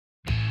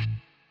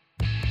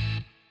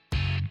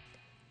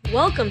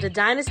Welcome to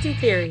Dynasty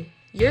Theory,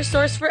 your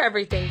source for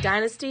everything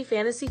Dynasty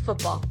Fantasy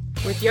Football,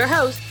 with your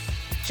hosts,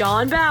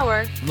 John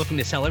Bauer. I'm looking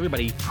to sell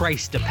everybody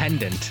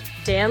price-dependent.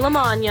 Dan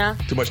Lamagna.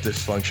 Too much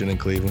dysfunction in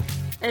Cleveland.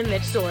 And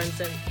Mitch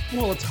Sorensen.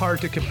 Well, it's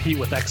hard to compete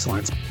with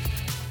excellence.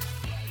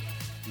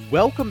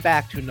 Welcome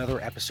back to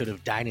another episode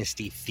of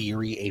Dynasty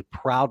Theory, a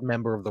proud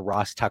member of the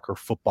Ross Tucker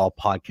Football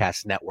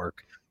Podcast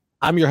Network.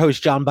 I'm your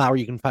host, John Bauer.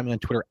 You can find me on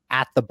Twitter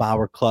at The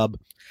Bauer Club.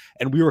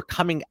 And we were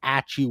coming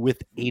at you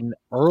with an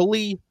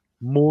early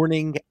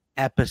morning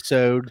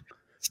episode,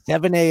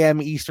 7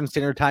 a.m. Eastern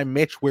Standard Time.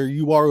 Mitch, where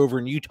you are over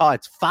in Utah,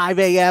 it's 5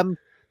 a.m.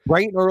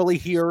 bright and early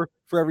here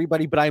for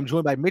everybody. But I am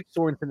joined by Mitch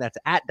Sorensen. That's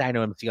at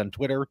DynoMC on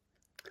Twitter.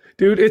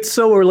 Dude, it's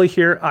so early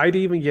here. I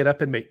didn't even get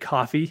up and make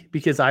coffee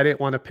because I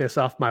didn't want to piss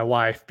off my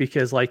wife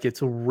because,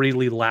 it's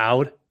really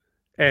loud.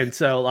 And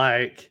so,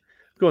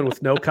 going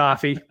with no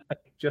coffee,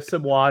 just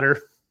some water.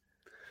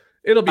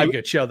 It'll be a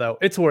good show, though.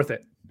 It's worth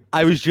it.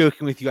 I was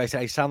joking with you. I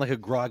said I sound like a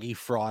groggy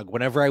frog.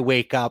 Whenever I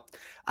wake up,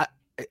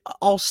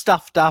 all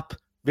stuffed up,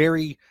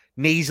 very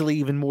nasally,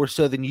 even more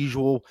so than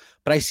usual.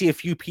 But I see a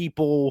few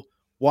people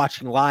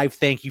watching live.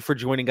 Thank you for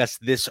joining us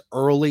this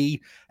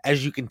early.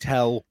 As you can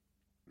tell,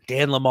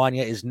 Dan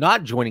Lamagna is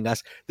not joining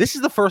us. This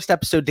is the first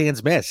episode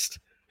Dan's missed.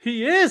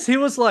 He is. He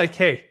was like,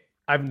 hey,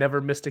 I've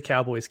never missed a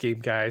Cowboys game,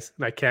 guys,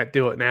 and I can't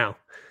do it now.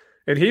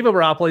 And he even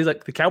he's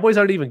like, the Cowboys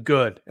aren't even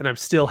good, and I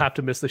still have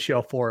to miss the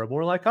show for him.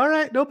 We're like, all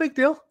right, no big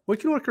deal. We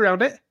can work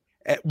around it.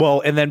 Well,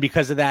 and then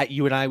because of that,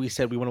 you and I, we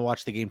said we want to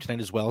watch the game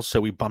tonight as well.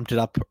 So we bumped it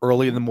up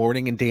early in the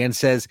morning, and Dan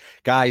says,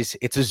 guys,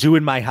 it's a zoo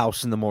in my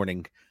house in the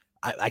morning.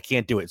 I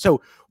can't do it.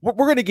 So we're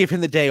going to give him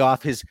the day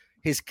off. His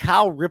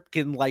Cal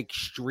Ripken-like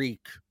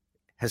streak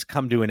has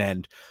come to an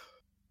end.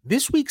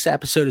 This week's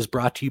episode is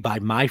brought to you by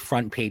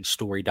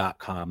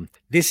myfrontpagestory.com.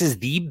 This is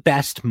the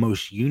best,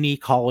 most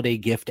unique holiday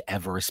gift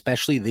ever,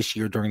 especially this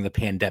year during the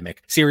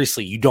pandemic.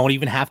 Seriously, you don't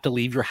even have to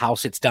leave your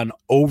house. It's done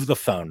over the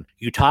phone.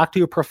 You talk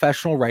to a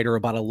professional writer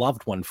about a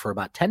loved one for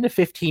about 10 to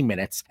 15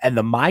 minutes, and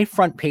the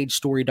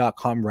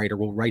myfrontpagestory.com writer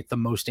will write the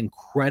most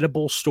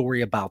incredible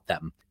story about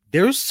them.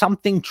 There's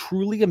something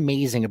truly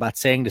amazing about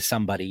saying to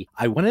somebody,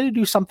 I wanted to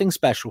do something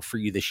special for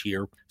you this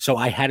year, so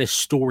I had a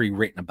story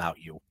written about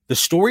you. The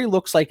story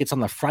looks like it's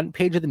on the front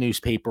page of the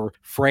newspaper,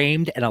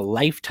 framed, and a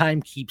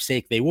lifetime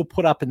keepsake they will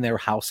put up in their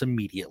house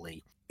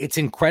immediately. It's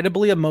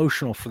incredibly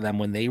emotional for them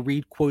when they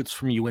read quotes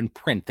from you in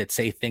print that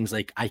say things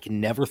like, I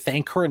can never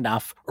thank her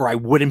enough, or I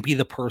wouldn't be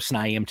the person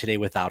I am today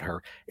without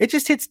her. It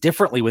just hits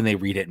differently when they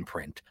read it in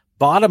print.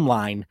 Bottom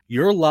line,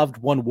 your loved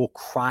one will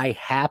cry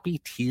happy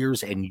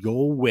tears and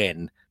you'll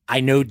win. I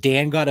know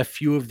Dan got a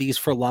few of these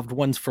for loved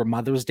ones for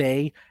Mother's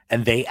Day,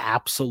 and they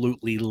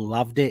absolutely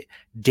loved it.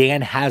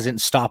 Dan hasn't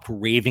stopped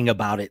raving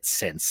about it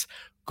since.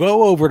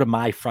 Go over to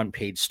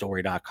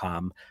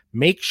myfrontpagestory.com.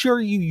 Make sure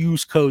you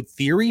use code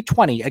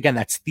Theory20. Again,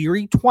 that's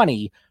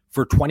Theory20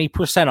 for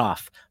 20%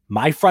 off.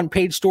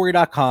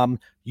 Myfrontpagestory.com.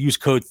 Use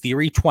code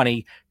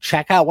Theory20.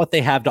 Check out what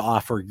they have to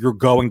offer. You're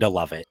going to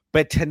love it.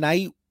 But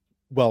tonight,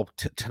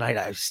 tonight,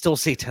 I still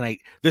say tonight,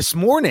 this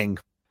morning,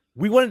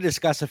 we want to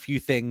discuss a few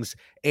things.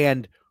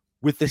 And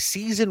with the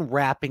season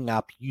wrapping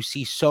up, you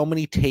see so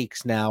many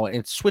takes now, and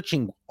it's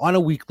switching on a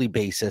weekly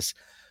basis.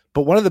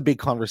 But one of the big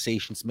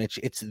conversations, Mitch,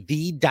 it's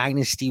the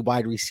Dynasty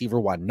wide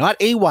receiver one, not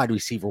a wide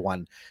receiver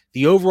one,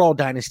 the overall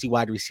Dynasty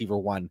wide receiver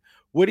one.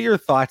 What are your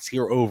thoughts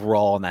here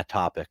overall on that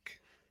topic?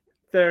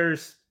 In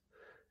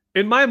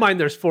my mind,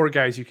 there's four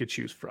guys you could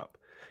choose from.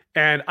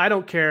 And I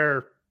don't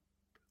care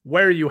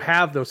where you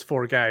have those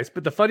four guys.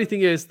 But the funny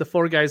thing is, the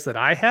four guys that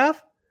I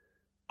have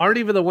aren't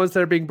even the ones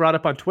that are being brought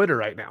up on Twitter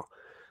right now.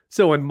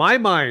 So in my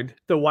mind,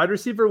 the wide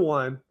receiver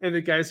one and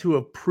the guys who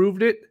have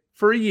proved it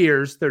for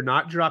years, they're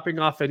not dropping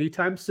off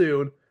anytime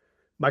soon.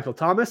 Michael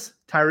Thomas,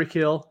 Tyreek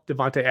Hill,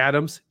 Devontae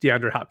Adams,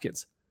 DeAndre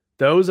Hopkins.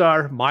 Those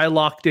are my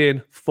locked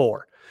in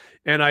four.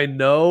 And I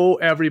know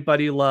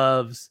everybody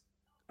loves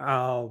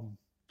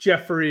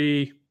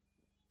Jefferson.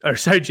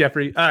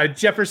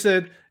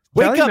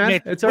 Wake up, man.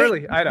 Mitch. It's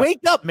early. I know.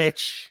 Wake up,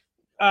 Mitch.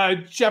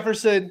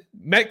 Jefferson,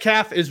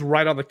 Metcalf is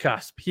right on the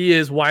cusp. He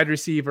is wide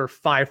receiver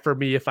 5 for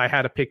me if I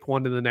had to pick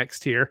one in the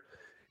next tier.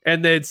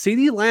 And then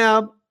CeeDee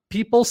Lamb,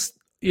 people,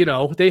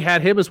 they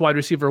had him as wide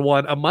receiver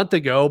 1 a month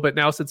ago, but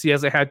now since he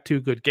hasn't had 2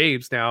 good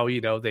games now,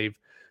 they've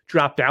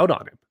dropped out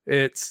on him.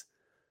 It's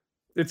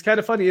kind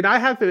of funny. And I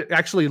haven't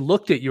actually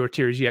looked at your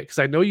tiers yet because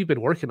I know you've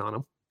been working on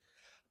them.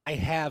 I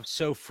have.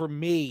 So for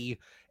me,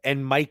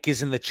 and Mike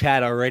is in the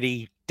chat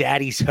already,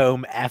 Daddy's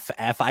Home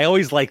FF. I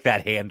always like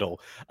that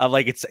handle.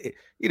 It's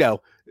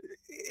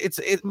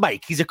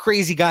Mike. He's a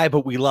crazy guy,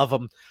 but we love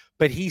him.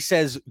 But he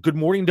says, good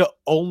morning to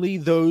only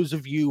those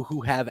of you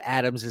who have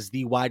Adams as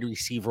the wide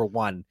receiver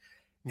 1.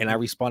 And I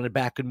responded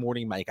back, good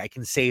morning, Mike. I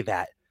can say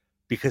that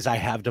because I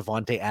have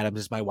Devontae Adams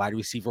as my wide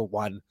receiver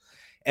 1.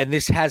 And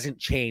this hasn't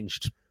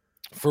changed.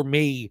 For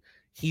me,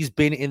 he's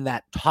been in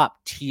that top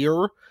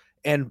tier.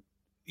 And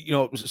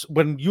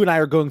when you and I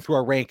are going through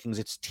our rankings,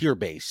 it's tier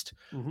based.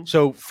 Mm-hmm.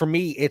 So for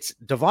me, it's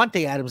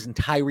Devontae Adams and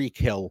Tyreek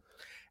Hill.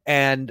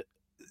 And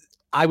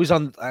I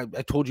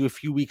told you a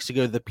few weeks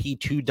ago, the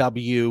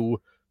P2W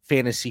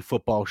fantasy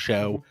football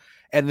show.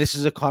 And this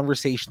is a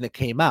conversation that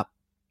came up.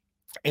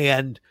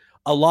 And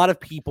a lot of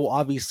people,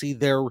 obviously,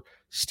 they're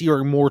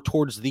steering more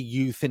towards the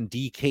youth and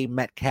DK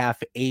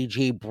Metcalf,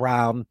 AJ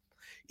Brown,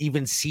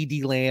 even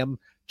CD Lamb,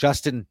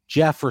 Justin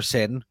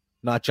Jefferson,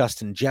 not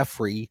Justin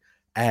Jeffrey,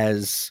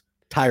 as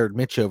Tired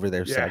Mitch over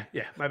there said.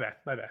 Yeah, my bad.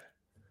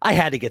 I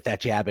had to get that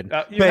jab in.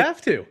 You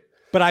have to.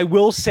 But I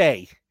will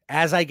say,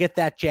 as I get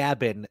that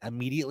jab in,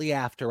 immediately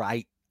after,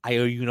 I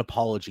owe you an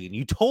apology. And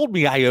you told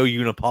me I owe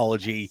you an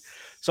apology.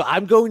 So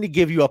I'm going to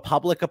give you a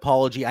public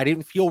apology. I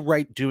didn't feel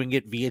right doing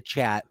it via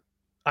chat.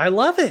 I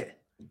love it.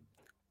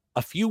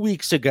 A few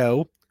weeks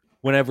ago,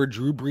 whenever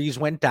Drew Brees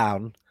went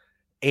down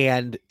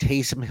and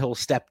Taysom Hill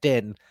stepped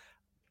in,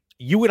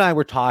 you and I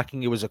were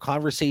talking. It was a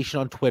conversation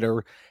on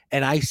Twitter.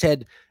 And I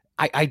said,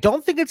 I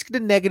don't think it's going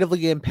to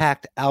negatively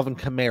impact Alvin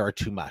Kamara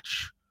too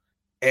much.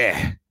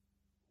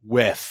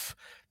 Whiff.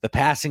 The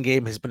passing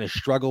game has been a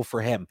struggle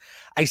for him.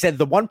 I said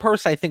the one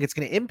person I think it's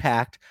going to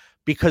impact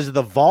because of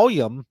the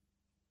volume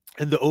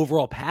and the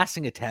overall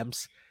passing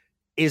attempts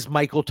is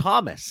Michael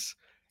Thomas.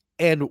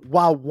 And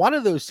while one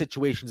of those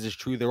situations is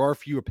true, there are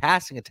fewer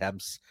passing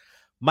attempts.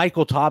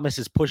 Michael Thomas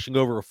is pushing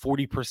over a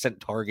 40%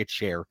 target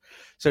share.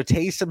 So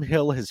Taysom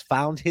Hill has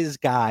found his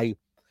guy.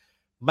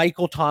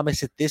 Michael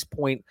Thomas at this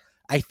point,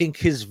 I think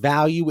his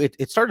value,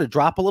 it started to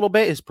drop a little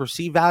bit, his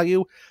perceived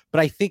value,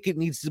 but I think it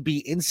needs to be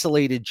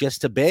insulated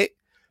just a bit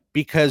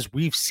because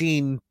we've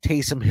seen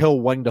Taysom Hill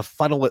wanting to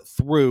funnel it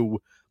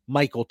through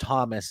Michael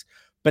Thomas.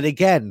 But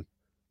again,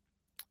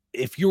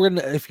 if you're in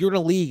a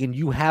league and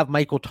you have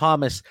Michael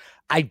Thomas,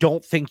 I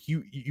don't think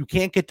you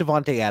can't get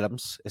Devontae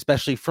Adams,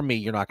 especially for me.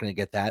 You're not going to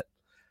get that.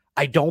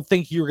 I don't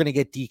think you're going to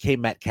get DK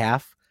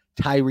Metcalf,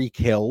 Tyreek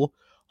Hill,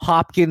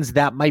 Hopkins.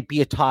 That might be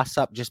a toss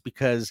up just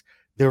because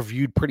they're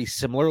viewed pretty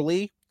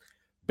similarly.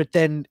 But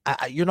then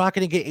you're not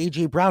going to get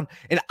AJ Brown,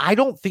 and I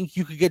don't think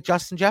you could get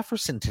Justin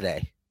Jefferson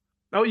today.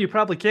 Oh, you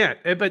probably can't.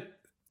 But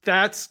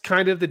that's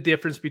kind of the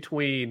difference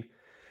between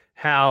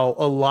how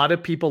a lot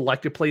of people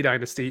like to play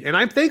Dynasty. And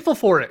I'm thankful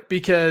for it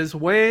because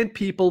when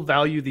people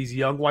value these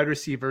young wide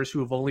receivers who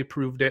have only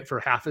proved it for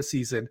half a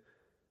season,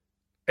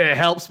 it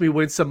helps me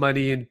win some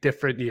money in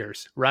different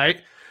years,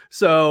 right?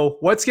 So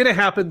what's going to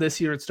happen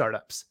this year in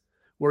startups?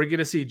 We're going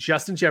to see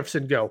Justin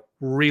Jefferson go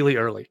really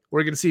early.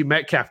 We're going to see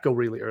Metcalf go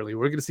really early.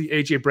 We're going to see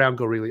AJ Brown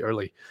go really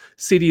early.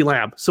 CD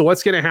Lamb. So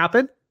what's going to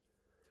happen?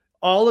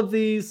 All of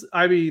these,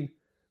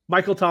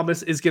 Michael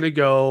Thomas is going to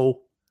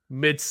go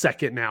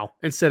mid-second now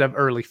instead of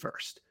early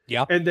first.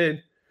 Yeah. And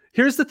then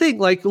here's the thing,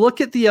 look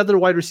at the other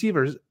wide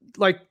receivers.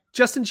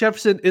 Justin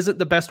Jefferson isn't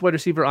the best wide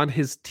receiver on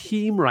his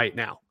team right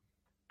now.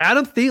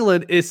 Adam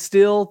Thielen is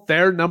still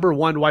their number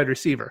one wide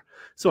receiver.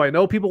 So I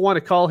know people want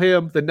to call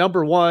him the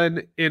number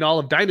one in all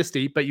of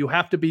Dynasty, but you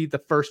have to be the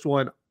first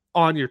one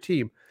on your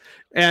team.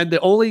 And the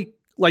only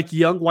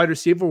young wide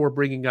receiver we're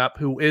bringing up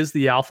who is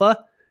the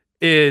alpha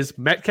is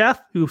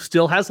Metcalf, who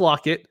still has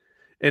Lockett,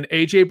 and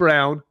AJ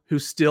Brown, who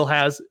still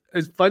has,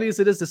 as funny as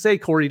it is to say,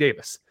 Corey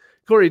Davis.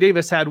 Corey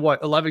Davis had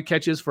 11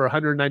 catches for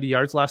 190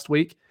 yards last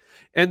week.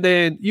 And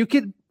then look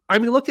at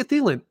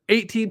Thielen,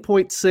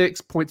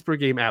 18.6 points per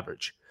game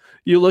average.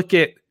 You look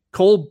at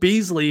Cole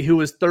Beasley,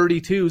 who is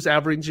 32, is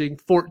averaging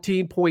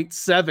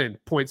 14.7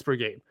 points per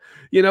game.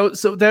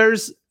 So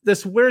there's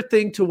this weird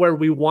thing to where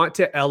we want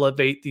to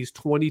elevate these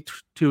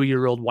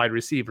 22-year-old wide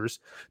receivers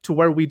to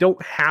where we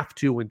don't have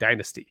to in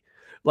Dynasty.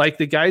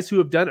 The guys who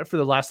have done it for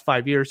the last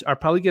 5 years are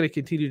probably going to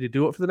continue to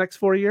do it for the next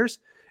 4 years.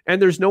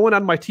 And there's no one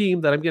on my team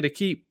that I'm going to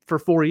keep for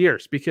 4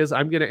 years because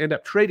I'm going to end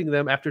up trading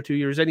them after 2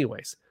 years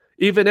anyways,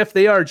 even if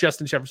they are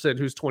Justin Jefferson,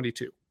 who's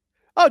 22.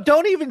 Oh,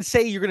 don't even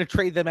say you're going to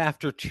trade them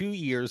after 2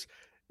 years.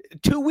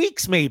 2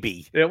 weeks,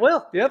 maybe. It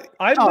will. Yep.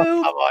 Moved. Come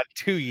on,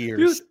 2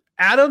 years. Dude,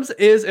 Adams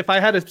is, if I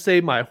had to say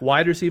my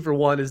wide receiver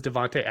one is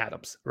Devontae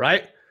Adams,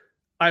 right?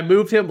 I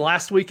moved him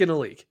last week in the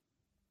league.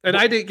 And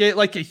I didn't get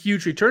a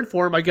huge return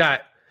for him. I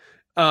got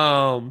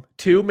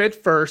 2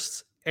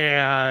 mid-firsts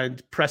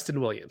and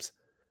Preston Williams.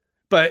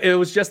 But it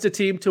was just a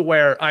team to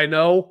where I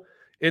know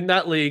in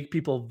that league,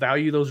 people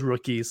value those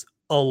rookies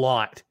a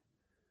lot.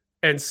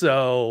 And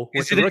so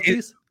with the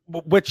rookies...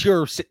 What's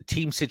your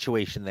team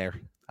situation there?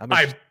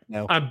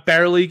 I'm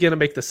barely going to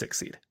make the 6th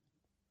seed.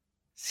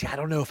 See, I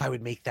don't know if I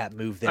would make that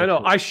move there. I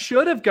know. I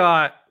should have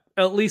got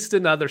at least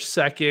another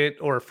second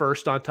or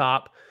first on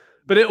top,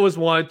 but it was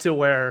one to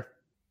where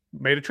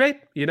made a trade,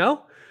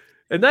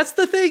 And that's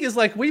the thing is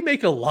we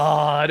make a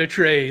lot of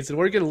trades and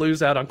we're going to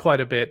lose out on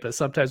quite a bit, but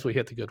sometimes we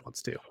hit the good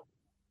ones too.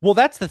 Well,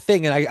 that's the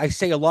thing. And I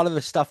say a lot of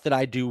the stuff that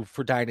I do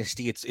for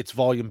Dynasty, it's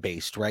volume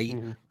based, right?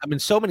 Mm-hmm. I'm in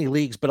so many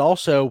leagues, but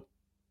also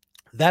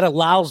that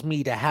allows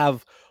me to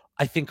have,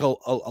 I think, a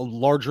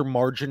larger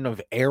margin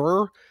of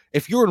error.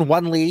 If you're in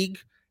one league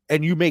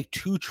and you make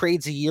 2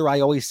 trades a year,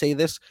 I always say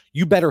this,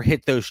 you better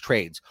hit those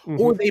trades.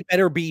 Mm-hmm. Or they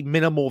better be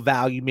minimal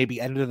value,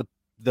 maybe end of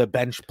the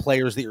bench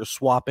players that you're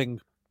swapping,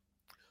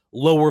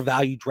 lower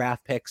value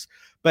draft picks.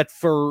 But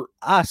for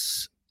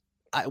us,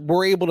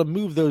 we're able to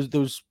move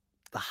those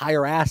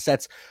higher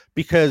assets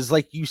because,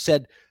 like you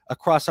said,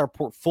 across our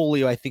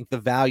portfolio, I think the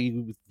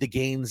value, the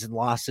gains and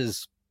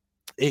losses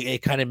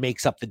it kind of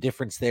makes up the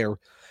difference there.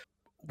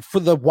 For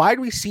the wide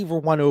receiver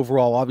one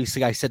overall,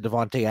 obviously I said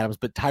Devontae Adams,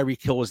 but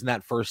Tyreek Hill was in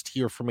that first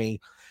tier for me.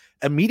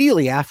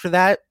 Immediately after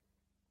that,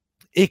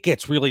 it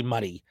gets really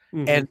muddy.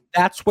 And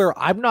that's where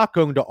I'm not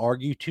going to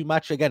argue too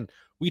much. Again,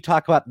 we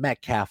talk about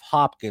Metcalf,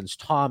 Hopkins,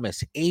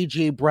 Thomas,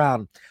 A.J.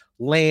 Brown,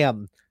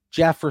 Lamb,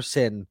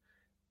 Jefferson,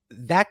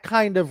 that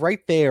kind of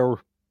right there.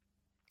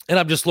 And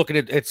I'm just looking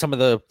at some of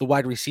the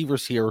wide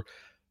receivers here.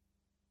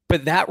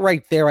 But that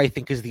right there, I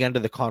think, is the end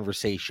of the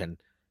conversation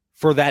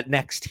for that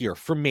next tier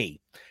for me.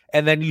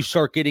 And then you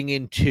start getting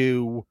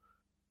into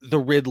the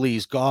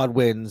Ridleys,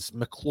 Godwins,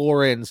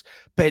 McLaurins.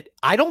 But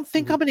I don't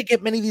think I'm going to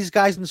get many of these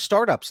guys in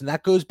startups. And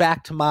that goes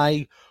back to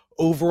my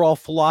overall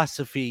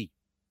philosophy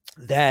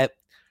that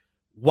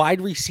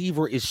wide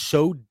receiver is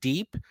so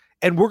deep.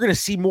 And we're going to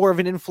see more of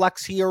an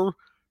influx here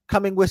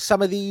coming with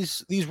some of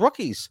these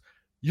rookies.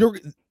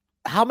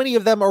 How many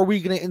of them are we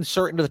going to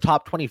insert into the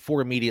top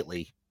 24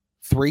 immediately?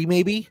 3,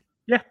 maybe?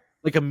 Yeah.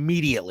 Like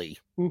immediately.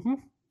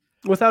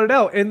 Without a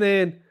doubt. And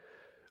then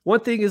one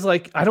thing is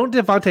like, I don't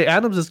think Devontae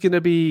Adams is going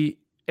to be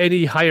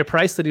any higher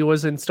price than he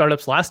was in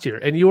startups last year.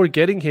 And you were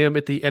getting him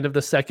at the end of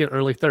the second,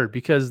 early third,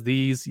 because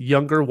these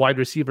younger wide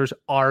receivers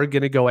are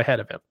going to go ahead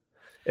of him.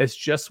 It's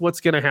just what's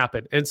going to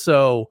happen. And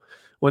so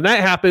when that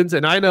happens,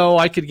 and I know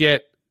I could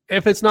get,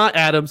 if it's not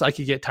Adams, I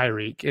could get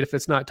Tyreek. And if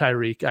it's not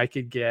Tyreek, I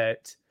could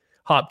get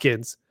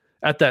Hopkins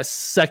at that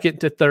second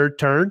to third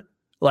turn.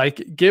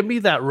 Like, give me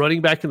that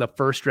running back in the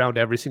first round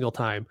every single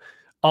time.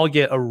 I'll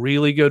get a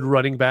really good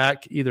running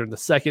back either in the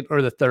second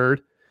or the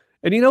third.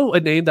 And you know, a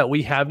name that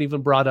we haven't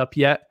even brought up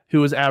yet,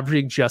 who is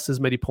averaging just as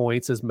many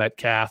points as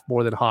Metcalf,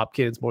 more than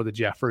Hopkins, more than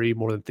Jeffrey,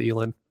 more than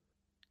Thielen,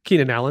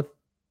 Keenan Allen.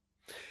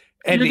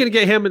 And you're going to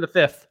get him in the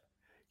 5th.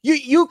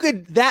 You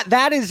could,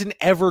 that is an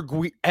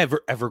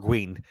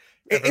evergreen.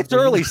 It's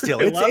early still.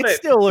 It's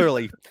still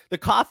early. The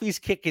coffee's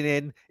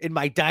kicking in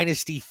my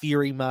Dynasty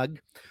theory mug.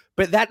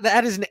 But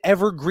that is an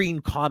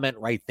evergreen comment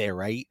right there,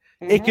 right?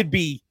 It could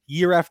be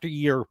year after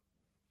year.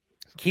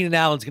 Keenan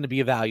Allen's going to be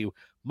a value.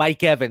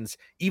 Mike Evans,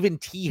 even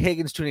T.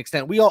 Higgins to an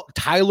extent.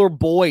 Tyler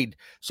Boyd.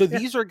 So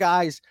these are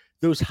guys,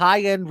 those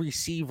high-end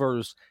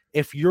receivers,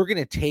 if you're going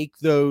to take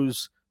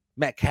those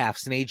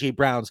Metcalfs and A.J.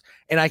 Browns,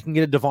 and I can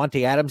get a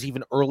Devontae Adams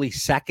even early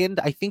second,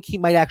 I think he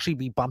might actually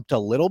be bumped a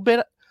little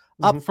bit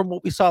up from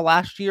what we saw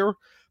last year.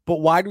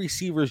 But wide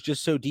receiver is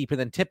just so deep. And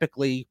then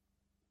typically,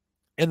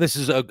 and this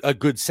is a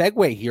good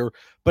segue here,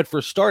 but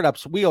for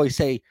startups, we always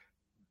say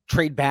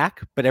trade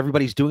back, but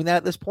everybody's doing that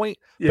at this point.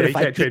 Yeah, but you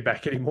can't trade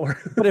back anymore.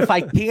 But if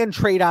I can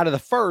trade out of the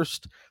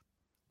first,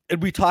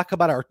 and we talk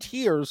about our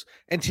tiers,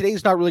 and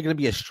today's not really going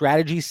to be a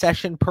strategy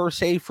session per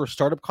se for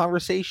startup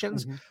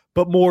conversations,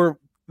 but more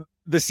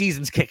the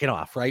season's kicking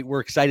off, right?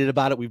 We're excited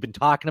about it. We've been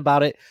talking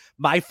about it.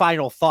 My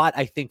final thought,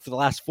 I think, for the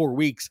last 4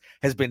 weeks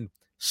has been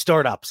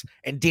startups.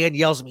 And Dan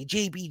yells at me,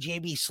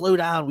 JB, slow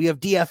down. We have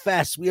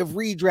DFS. We have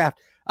redraft.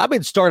 I'm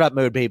in startup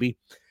mode, baby.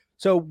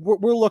 So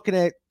we're looking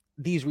at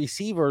these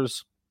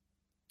receivers.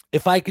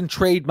 If I can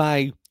trade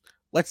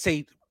let's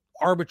say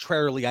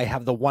arbitrarily, I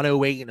have the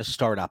 108 in a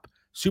startup,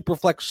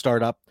 Superflex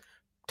startup,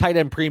 tight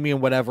end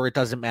premium, whatever, it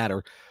doesn't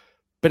matter.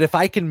 But if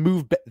I can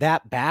move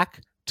that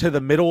back to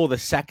the middle of the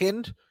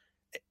second,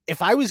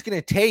 if I was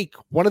going to take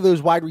one of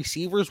those wide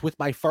receivers with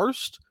my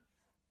first,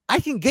 I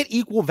can get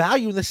equal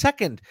value in the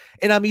second.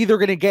 And I'm either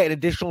going to get an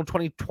additional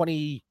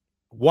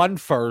 2021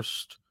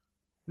 first.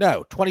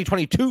 No,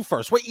 2022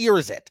 first. What year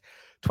is it?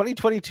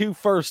 2022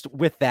 first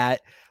with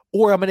that.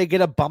 Or I'm going to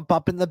get a bump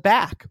up in the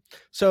back.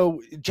 So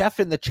Jeff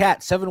in the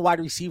chat, 7 wide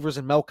receivers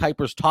in Mel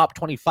Kiper's top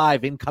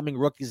 25 incoming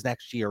rookies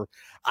next year.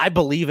 I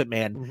believe it,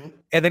 man.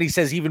 And then he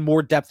says even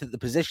more depth at the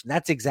position.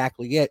 That's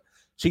exactly it.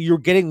 So you're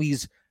getting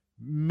these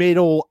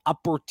middle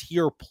upper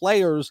tier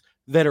players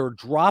that are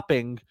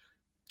dropping.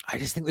 I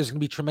just think there's going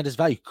to be tremendous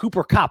value.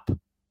 Cooper Kupp,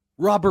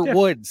 Robert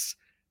Woods,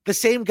 the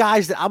same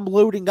guys that I'm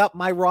loading up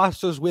my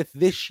rosters with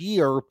this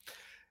year.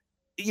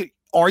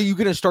 Are you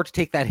going to start to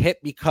take that hit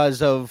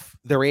because of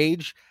their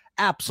age?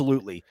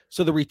 Absolutely.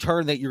 So the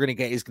return that you're going to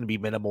get is going to be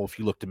minimal if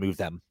you look to move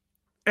them.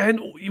 And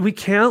we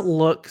can't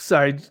look,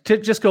 to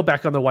just go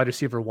back on the wide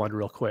receiver one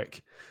real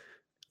quick.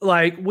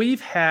 Like,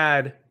 we've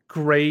had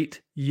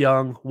great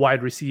young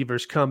wide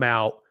receivers come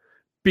out,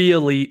 be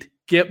elite,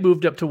 get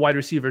moved up to wide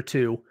receiver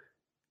 2,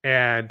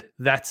 and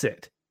that's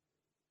it.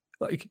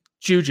 Like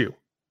Juju.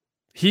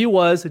 He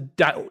was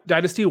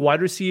Dynasty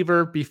wide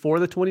receiver before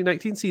the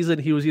 2019 season.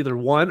 He was either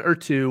 1 or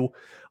 2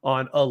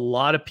 on a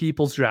lot of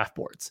people's draft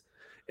boards.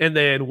 And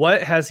then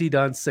what has he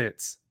done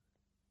since?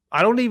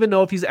 I don't even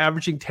know if he's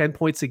averaging 10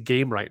 points a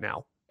game right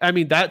now. I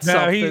mean, that's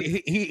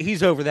something.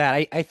 He's over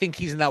that. I think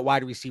he's in that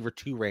wide receiver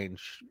 2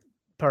 range.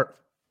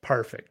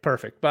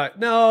 Perfect. But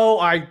no,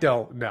 I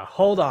don't. No,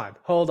 hold on.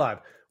 We're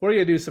going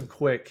to do some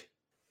quick.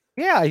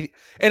 Yeah.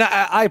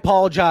 I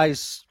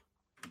apologize.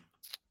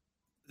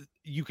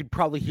 You could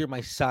probably hear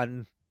my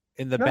son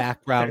in the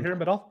background. Can't hear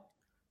him at all.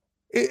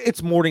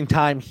 It's morning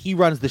time. He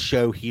runs the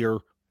show here.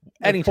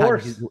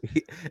 Anytime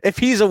if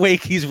he's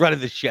awake, he's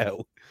running the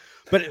show.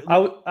 But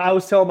I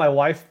was telling my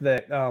wife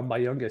that my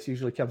youngest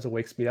usually comes and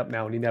wakes me up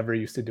now, and he never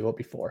used to do it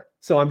before.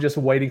 So I'm just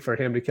waiting for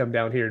him to come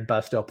down here and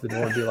bust open the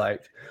door and be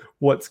like,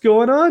 "What's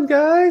going on,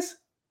 guys?"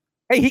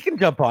 hey, he can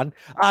jump on.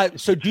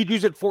 So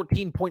Juju's at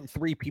 14.3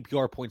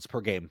 PPR points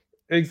per game.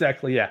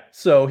 Exactly, yeah.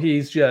 So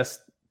he's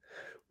just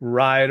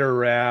right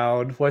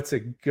around. What's a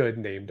good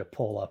name to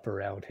pull up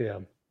around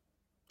him?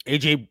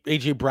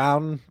 AJ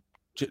Brown,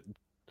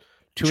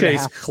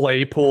 Chase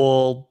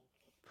Claypool,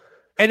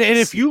 and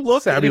if you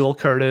look, Samuel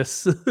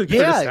Curtis,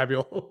 yeah,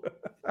 Samuel.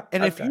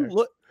 And if you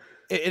look,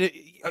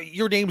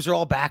 your names are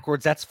all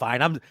backwards. That's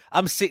fine.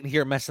 I'm sitting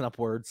here messing up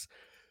words.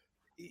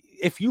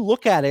 If you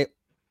look at it,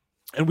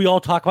 and we all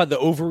talk about the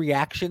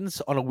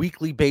overreactions on a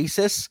weekly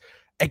basis.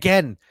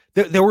 Again,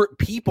 there were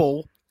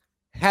people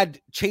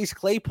had Chase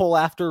Claypool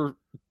after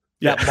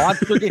that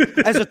monster game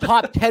as a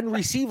top 10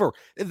 receiver.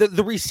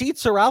 The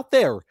receipts are out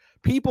there.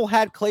 People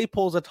had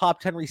Claypool as a top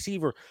 10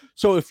 receiver.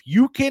 So if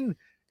you can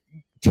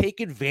take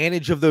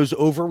advantage of those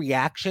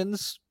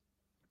overreactions,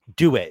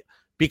 do it.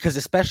 Because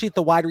especially at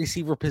the wide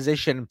receiver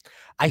position,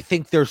 I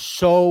think there's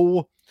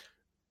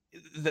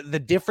the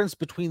difference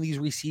between these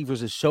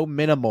receivers is so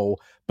minimal,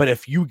 but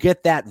if you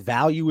get that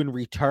value in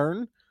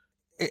return,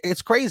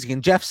 it's crazy.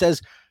 And Jeff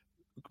says,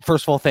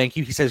 first of all, thank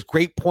you. He says,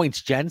 great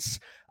points, gents.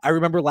 I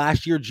remember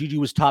last year, Juju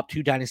was top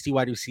 2 dynasty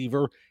wide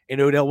receiver, and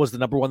Odell was the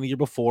number 1 the year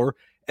before.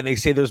 And they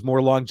say there's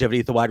more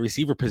longevity at the wide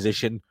receiver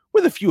position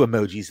with a few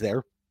emojis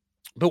there.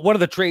 But one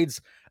of the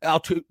trades, I'll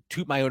toot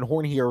my own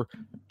horn here,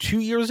 2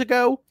 years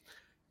ago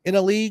in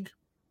a league,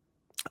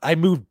 I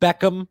moved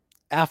Beckham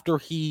after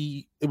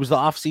it was the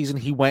offseason.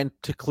 He went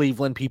to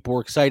Cleveland. People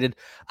were excited.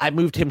 I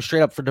moved him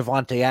straight up for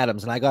Devontae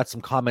Adams, and I got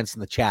some comments in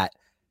the chat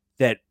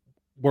that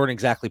weren't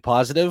exactly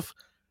positive.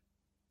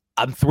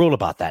 I'm thrilled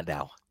about that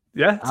now.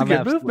 Yeah, it's a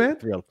good move, man.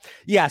 Thrilled.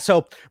 Yeah,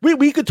 so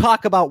we could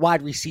talk about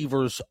wide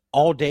receivers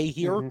all day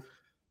here,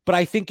 but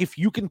I think if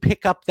you can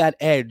pick up that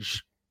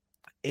edge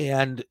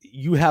and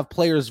you have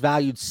players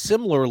valued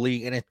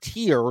similarly in a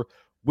tier,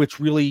 which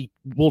really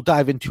we'll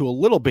dive into a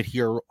little bit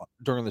here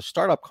during the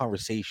startup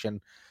conversation,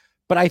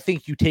 but I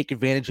think you take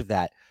advantage of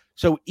that.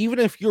 So even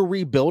if you're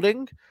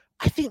rebuilding,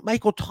 I think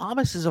Michael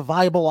Thomas is a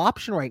viable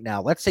option right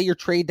now. Let's say your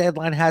trade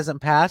deadline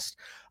hasn't passed.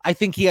 I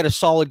think he had a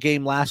solid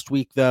game last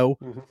week, though,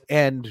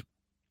 and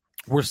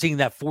we're seeing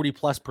that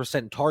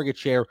 40+% target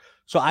share.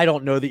 So I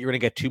don't know that you're going to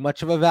get too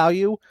much of a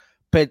value,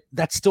 but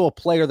that's still a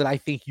player that I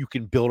think you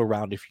can build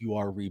around if you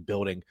are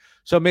rebuilding.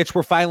 So, Mitch,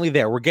 we're finally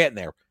there. We're getting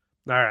there.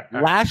 All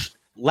right.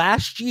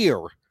 Last year,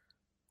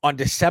 on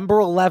December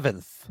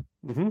 11th,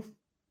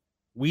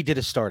 we did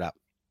a startup.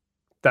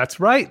 That's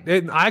right.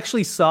 And I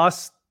actually saw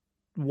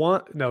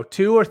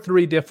 2 or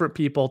 3 different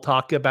people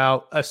talk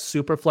about a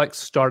Superflex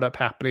startup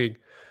happening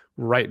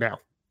right now.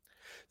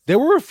 There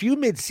were a few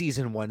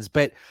mid-season ones,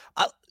 but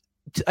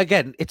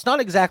again, it's not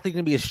exactly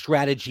going to be a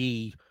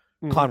strategy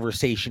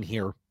conversation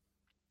here.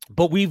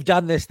 But we've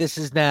done this. This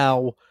is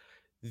now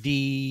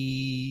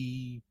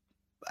the,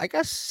 I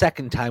guess,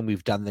 second time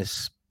we've done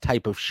this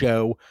type of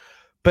show.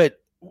 But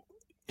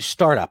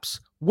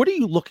startups, what are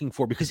you looking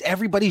for? Because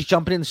everybody's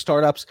jumping in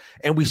startups,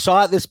 and we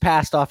saw it this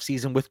past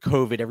offseason with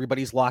COVID.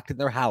 Everybody's locked in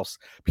their house.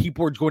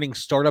 People are joining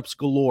startups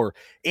galore.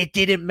 It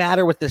didn't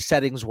matter what the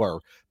settings were.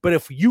 But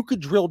if you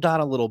could drill down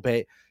a little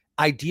bit,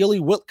 ideally,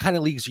 what kind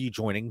of leagues are you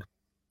joining?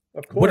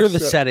 Of course, what are the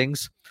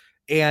settings?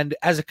 And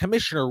as a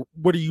commissioner,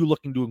 what are you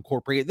looking to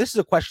incorporate? This is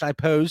a question I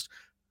posed,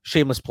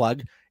 shameless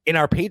plug, in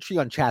our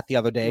Patreon chat the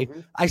other day.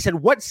 I said,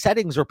 what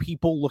settings are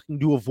people looking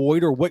to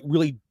avoid, or what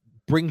really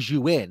brings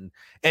you in?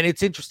 And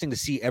it's interesting to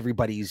see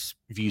everybody's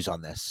views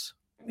on this.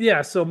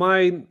 Yeah, so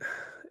mine,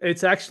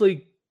 it's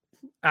actually,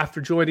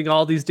 after joining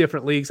all these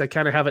different leagues, I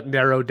kind of have it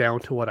narrowed down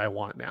to what I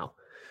want now.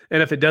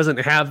 And if it doesn't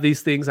have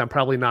these things, I'm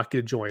probably not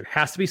going to join. It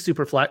has to be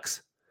super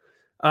flex.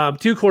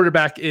 2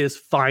 quarterback is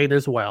fine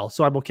as well,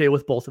 so I'm okay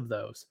with both of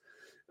those.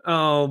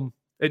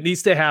 It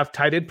needs to have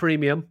tight end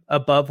premium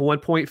above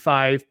 1.5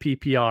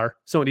 PPR.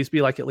 So it needs to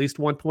be like at least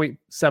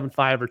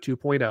 1.75 or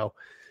 2.0.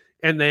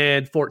 And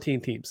then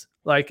 14 teams.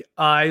 Like,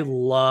 I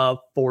love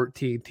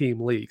 14 team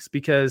leagues,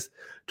 because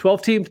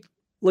 12 team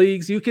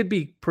leagues, you could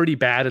be pretty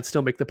bad and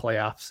still make the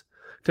playoffs.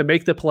 To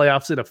make the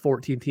playoffs in a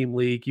 14 team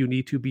league, you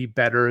need to be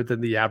better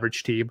than the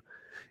average team.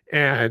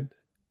 And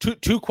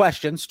two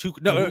questions.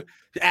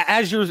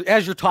 As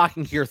you're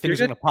talking here, things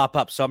are going to pop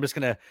up. So I'm just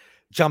going to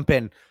jump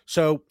in.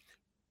 So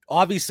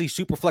obviously,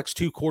 Superflex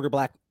 2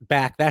 quarterback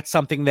back, that's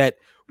something that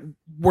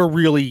we're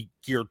really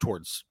geared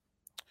towards.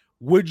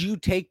 Would you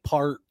take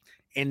part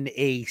in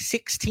a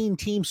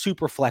 16-team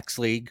Superflex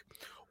league,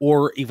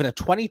 or even a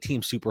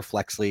 20-team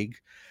Superflex league,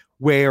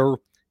 where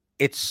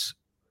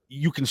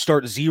you can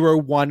start 0,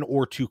 1,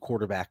 or 2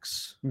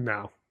 quarterbacks?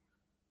 No.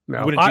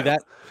 You wouldn't do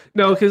that?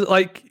 No, because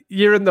like,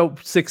 you're in the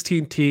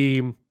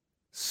 16-team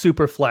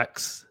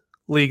Superflex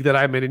league that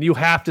I'm in, and you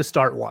have to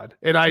start one.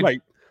 And I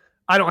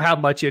don't have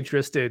much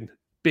interest in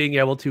being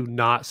able to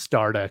not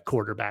start a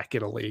quarterback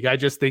in a league. I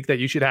just think that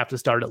you should have to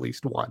start at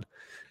least one.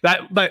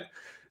 But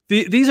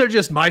these are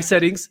just my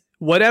settings.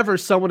 whatever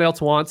someone else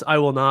wants, I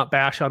will not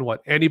bash on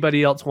what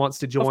anybody else wants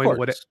to join,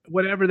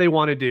 whatever they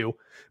want to do.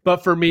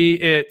 But for me,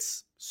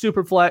 it's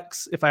super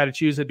flex. If I had to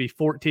choose, it'd be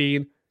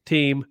 14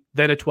 team,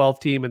 then a 12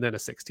 team, and then a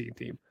 16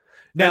 team.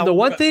 Now, and the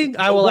one thing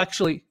I will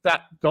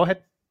go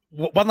ahead.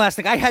 One last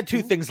thing. I had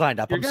two things lined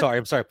up. I'm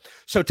sorry.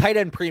 So tight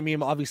end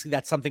premium, obviously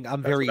that's something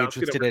I'm very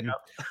interested in.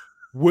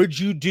 Would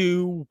you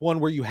do one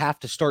where you have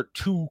to start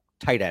 2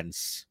 tight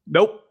ends?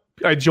 Nope.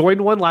 I joined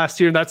one last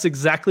year, and that's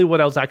exactly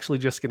what I was actually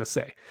just going to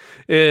say.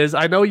 Is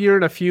I know you're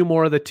in a few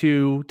more of the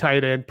 2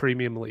 tight end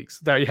premium leagues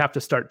that you have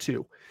to start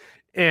 2.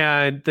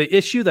 And the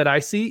issue that I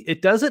see,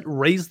 it doesn't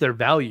raise their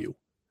value.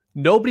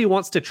 Nobody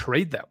wants to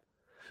trade them.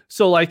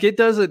 So like, it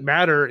doesn't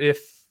matter if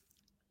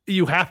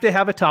you have to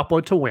have a top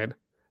one to win.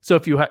 So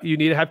if you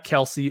need to have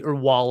Kelsey or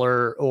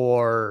Waller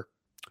or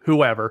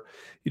whoever,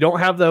 you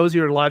don't have those,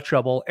 you're in a lot of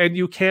trouble. And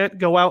you can't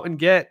go out and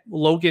get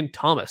Logan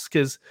Thomas,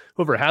 because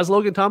whoever has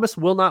Logan Thomas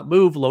will not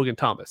move Logan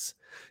Thomas.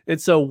 And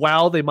so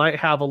while they might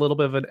have a little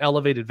bit of an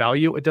elevated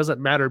value, it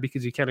doesn't matter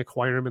because you can't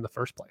acquire him in the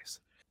first place.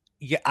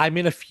 Yeah, I'm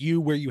in a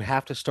few where you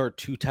have to start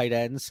 2 tight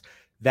ends.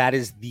 That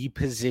is the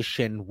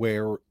position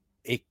where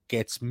it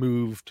gets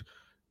moved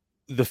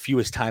the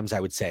fewest times, I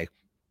would say.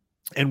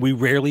 And we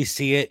rarely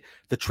see it.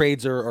 The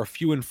trades are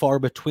few and far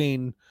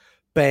between,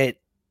 but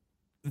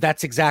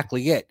that's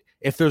exactly it.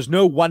 If there's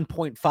no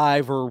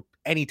 1.5 or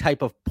any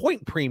type of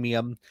point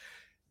premium,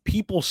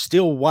 people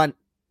still want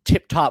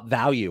tip-top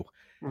value.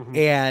 Mm-hmm.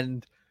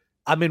 And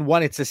I'm in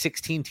one, it's a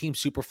 16-team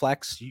super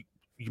flex.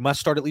 You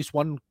must start at least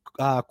 1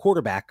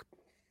 quarterback,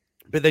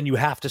 but then you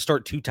have to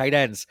start 2 tight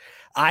ends.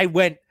 I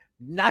went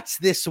nuts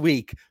this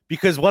week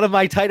because one of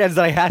my tight ends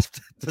that I have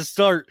to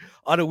start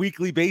on a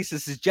weekly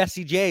basis is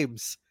Jesse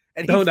James.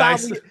 And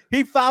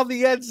he found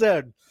the end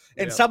zone.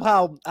 And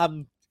somehow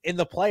I'm in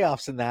the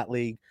playoffs in that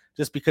league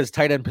just because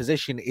tight end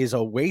position is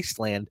a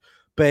wasteland.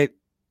 But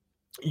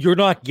you're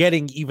not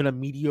getting even a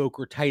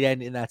mediocre tight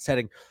end in that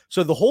setting.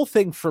 So the whole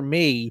thing for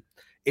me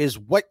is,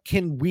 what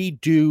can we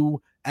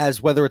do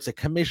as whether it's a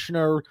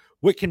commissioner,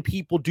 what can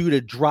people do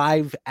to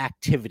drive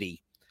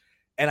activity?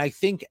 And I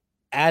think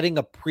adding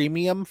a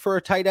premium for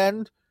a tight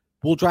end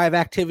will drive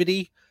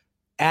activity.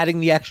 Adding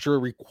the extra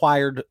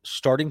required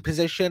starting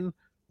position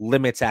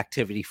limits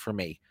activity for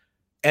me.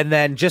 And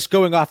then just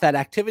going off that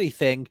activity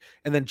thing,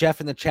 and then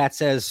Jeff in the chat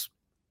says,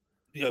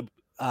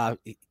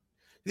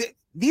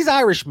 these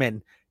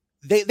Irishmen,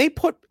 they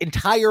put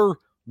entire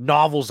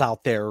novels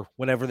out there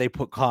whenever they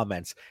put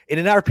comments. And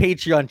in our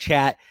Patreon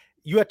chat,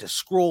 you have to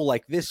scroll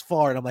like this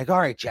far. And I'm like, all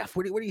right, Jeff,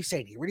 what are you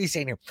saying here? What are you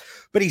saying here?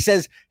 But he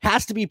says,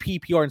 has to be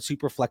PPR and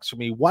super flex for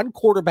me. 1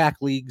 quarterback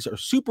leagues are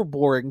super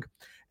boring,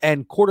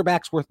 and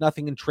quarterbacks worth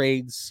nothing in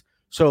trades.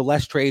 So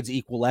less trades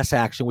equal less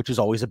action, which is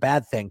always a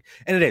bad thing.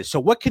 And it is. So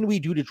what can we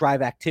do to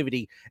drive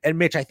activity? And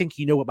Mitch, I think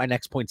you know what my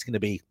next point's going to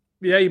be.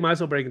 Yeah, you might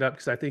as well bring it up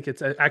because I think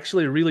it's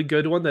actually a really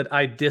good one that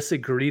I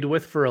disagreed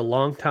with for a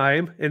long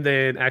time. And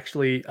then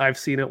actually I've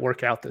seen it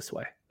work out this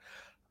way.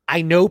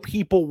 I know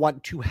people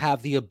want to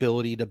have the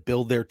ability to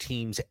build their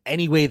teams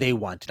any way they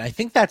want. And I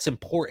think that's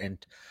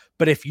important.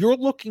 But if you're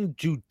looking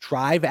to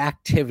drive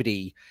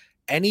activity,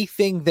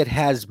 anything that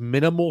has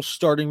minimal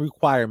starting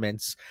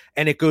requirements,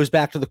 and it goes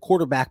back to the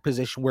quarterback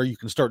position where you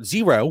can start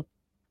 0,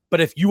 but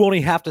if you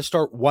only have to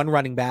start 1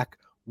 running back,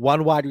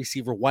 1 wide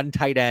receiver, 1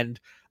 tight end,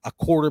 a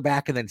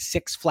quarterback, and then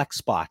 6 flex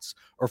spots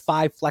or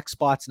 5 flex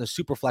spots and a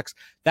super flex,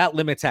 that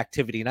limits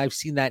activity. And I've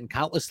seen that in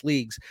countless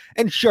leagues.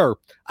 And sure,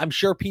 I'm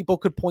sure people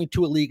could point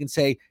to a league and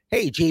say,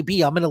 hey,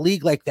 JB, I'm in a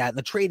league like that, and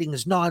the trading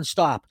is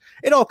nonstop.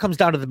 It all comes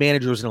down to the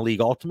managers in a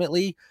league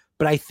ultimately.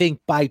 But I think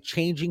by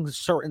changing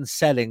certain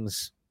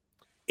settings,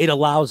 it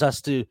allows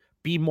us to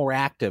be more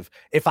active.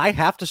 If I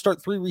have to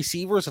start 3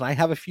 receivers and I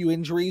have a few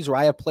injuries or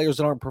I have players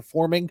that aren't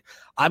performing,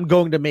 I'm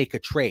going to make a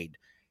trade.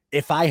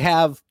 If I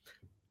have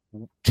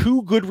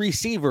 2 good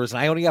receivers and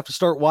I only have to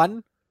start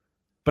 1,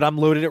 but I'm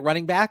loaded at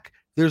running back,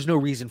 there's no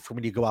reason for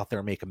me to go out there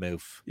and make a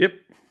move. Yep.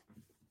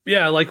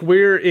 Yeah, like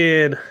we're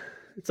in,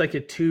 it's like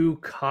a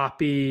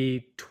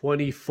 2-copy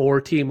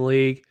 24-team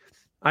league.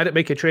 I didn't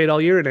make a trade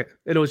all year in it.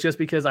 And it was just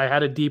because I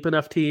had a deep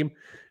enough team.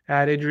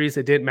 Had injuries,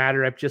 it didn't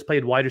matter. I just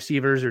played wide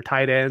receivers or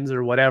tight ends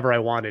or whatever I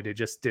wanted. It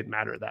just didn't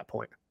matter at that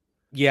point.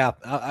 Yeah,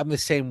 I'm the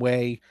same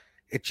way.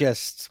 It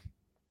just,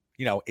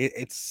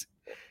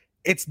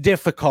 it's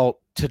difficult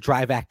to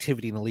drive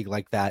activity in a league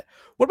like that.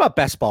 What about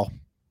best ball?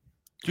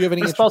 Do you have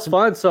any? Best ball's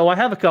fun. So I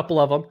have a couple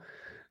of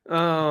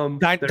them.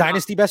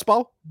 Dynasty best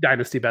ball?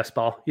 Dynasty best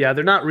ball. Yeah,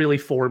 they're not really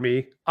for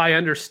me. I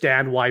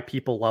understand why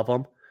people love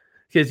them,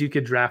 because you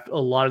could draft a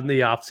lot in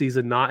the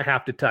offseason, not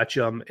have to touch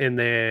them, and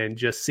then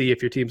just see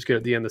if your team's good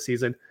at the end of the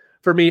season.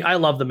 For me, I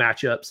love the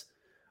matchups.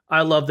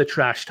 I love the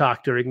trash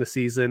talk during the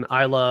season.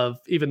 I love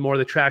even more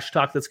the trash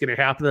talk that's going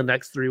to happen in the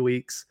next 3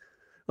 weeks.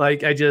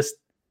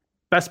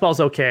 Best ball's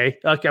okay.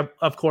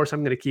 Of course,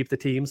 I'm going to keep the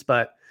teams,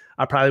 but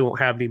I probably won't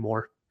have any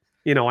more.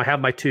 I have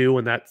my 2,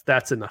 and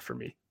that's enough for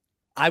me.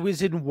 I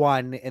was in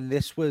 1, and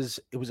it was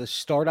a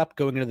startup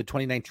going into the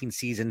 2019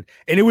 season,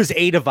 and it was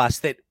 8 of us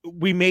that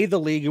we made the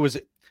league. It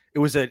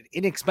was an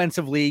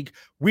inexpensive league.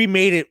 We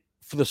made it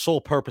for the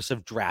sole purpose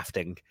of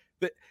drafting.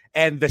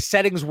 And the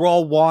settings were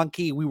all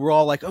wonky. We were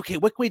all like, okay,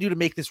 what can we do to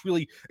make this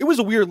really, it was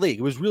a weird league.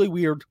 It was really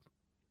weird.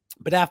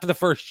 But after the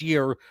first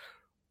year,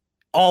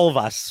 all of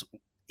us,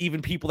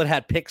 even people that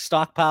had picks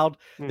stockpiled,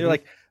 they're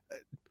like,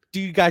 do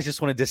you guys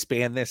just want to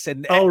disband this?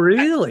 And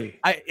really?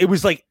 It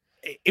was like,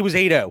 it was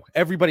 8-0.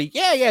 Everybody,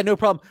 yeah, no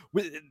problem.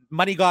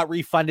 Money got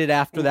refunded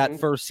after that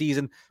first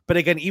season. But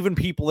again, even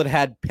people that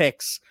had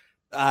picks,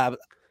 one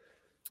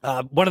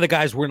of the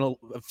guys we're in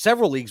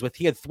several leagues with,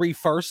 he had 3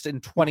 firsts in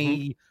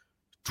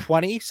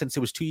 2020, since it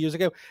was 2 years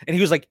ago. And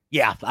he was like,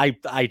 yeah,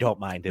 I don't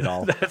mind at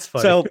all. That's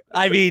funny. So,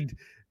 I mean,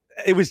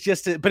 it was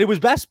just, but it was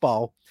best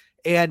ball.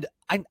 And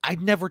I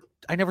never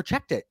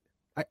checked it.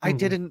 I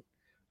didn't,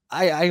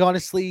 I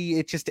honestly,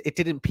 it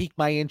didn't pique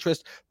my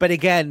interest. But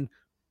again,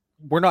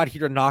 we're not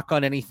here to knock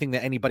on anything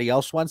that anybody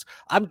else wants.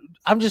 I'm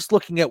just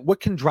looking at what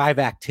can drive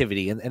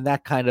activity, and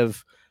that kind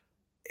of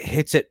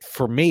hits it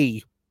for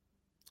me.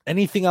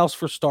 Anything else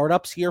for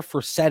startups here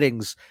for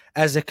settings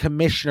as a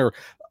commissioner?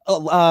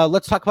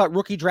 Let's talk about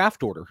rookie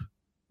draft order.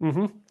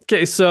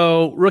 Okay,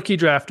 so rookie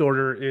draft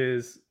order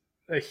is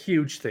a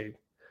huge thing.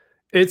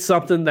 It's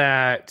something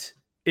that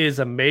is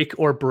a make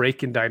or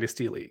break in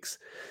dynasty leagues.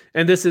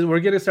 And we're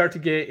going to start to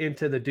get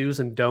into the do's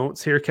and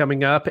don'ts here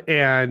coming up.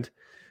 And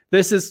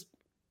this is,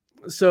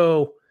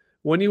 so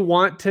when you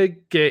want to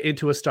get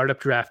into a startup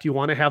draft, you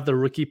want to have the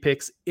rookie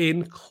picks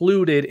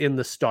included in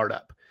the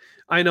startup.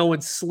 I know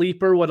in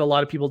Sleeper, what a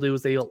lot of people do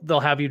is they'll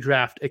have you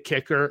draft a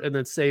kicker and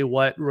then say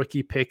what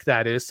rookie pick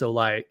that is. So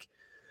like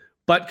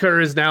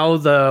Butker is now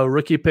the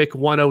rookie pick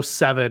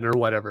 107 or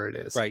whatever it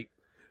is. Right.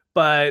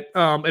 But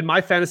in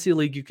my fantasy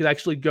league, you could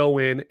actually go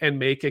in and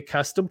make a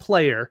custom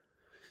player.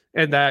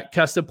 And that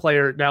custom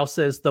player now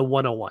says the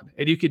 101.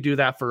 And you could do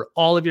that for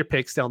all of your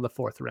picks down the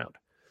 4th round.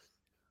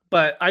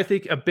 But I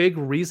think a big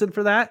reason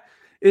for that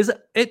is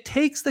it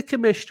takes the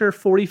commissioner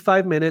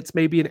 45 minutes,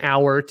 maybe an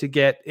hour to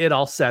get it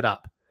all set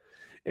up.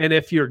 And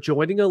if you're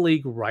joining a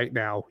league right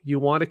now, you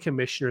want a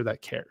commissioner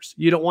that cares.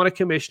 You don't want a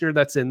commissioner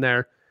that's in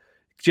there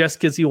just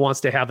because he wants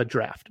to have a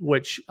draft,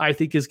 which I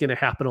think is going to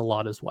happen a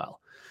lot as well.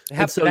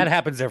 That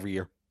happens every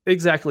year.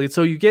 Exactly.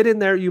 So you get in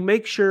there, you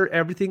make sure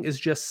everything is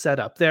just set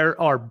up. There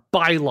are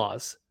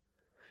bylaws.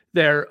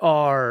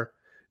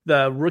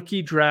 The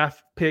rookie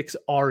draft picks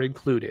are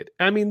included.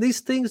 I mean, these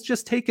things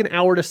just take an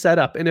hour to set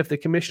up. And if the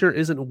commissioner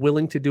isn't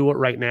willing to do it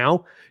right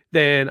now,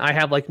 then I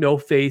have like no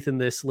faith in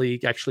this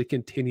league actually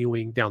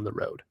continuing down the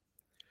road.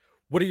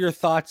 What are your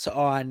thoughts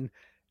on,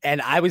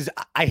 and I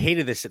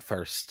hated this at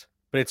first,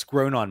 but it's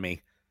grown on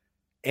me.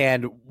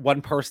 And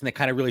one person that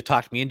kind of really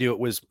talked me into it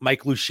was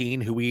Mike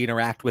Lucine, who we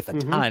interact with a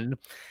ton.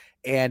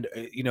 And,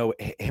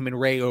 him and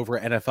Ray over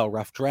at NFL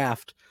Rough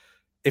Draft.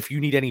 If you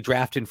need any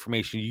draft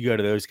information, you go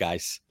to those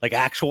guys, like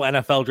actual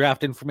NFL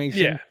draft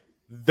information. Yeah.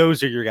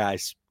 Those are your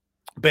guys.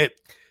 But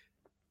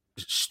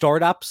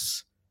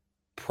startups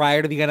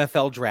prior to the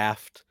NFL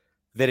draft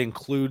that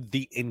include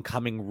the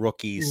incoming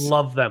rookies.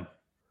 Love them.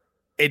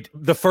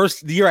 The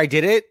first year I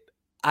did it,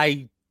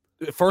 I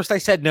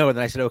said no, and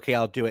then I said, okay,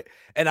 I'll do it.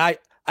 And I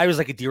was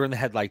like a deer in the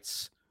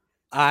headlights.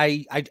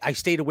 I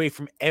stayed away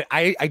from,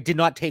 I did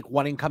not take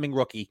one incoming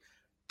rookie,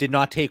 did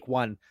not take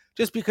one,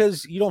 just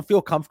because you don't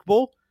feel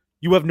comfortable.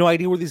 You have no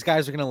idea where these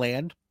guys are going to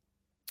land.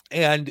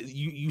 And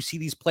you see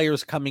these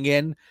players coming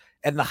in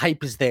and the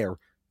hype is there.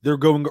 They're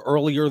going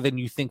earlier than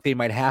you think they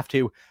might have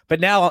to. But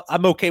now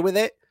I'm okay with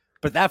it.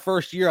 But that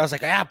first year I was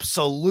like,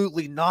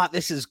 absolutely not.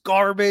 This is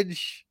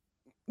garbage.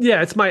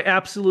 Yeah, it's my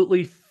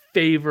absolutely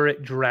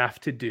favorite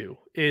draft to do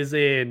is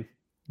in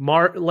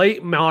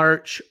late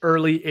March,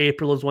 early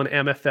April is when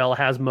MFL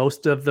has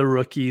most of the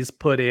rookies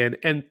put in.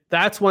 And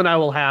that's when I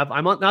will have,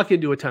 I'm not going to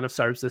do a ton of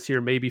starts this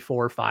year, maybe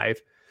 4 or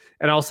 5.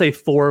 And I'll say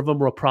 4 of them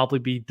will probably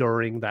be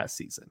during that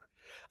season.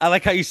 I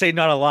like how you say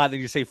not a lot, then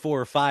you say 4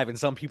 or 5, and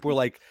some people are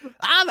like,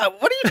 what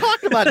are you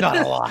talking about? Not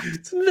a lot.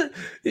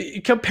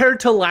 Compared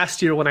to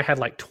last year when I had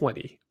like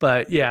 20.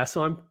 But yeah,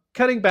 so I'm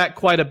cutting back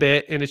quite a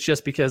bit, and it's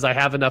just because I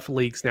have enough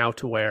leagues now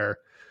to where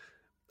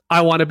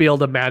I want to be able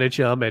to manage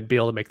them and be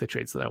able to make the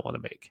trades that I want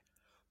to make.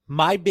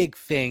 My big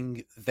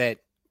thing that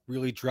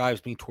really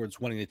drives me towards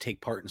wanting to take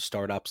part in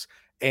startups,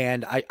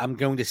 and I'm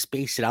going to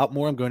space it out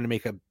more. I'm going to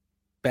make a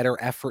better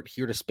effort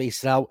here to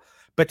space it out,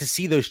 but to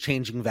see those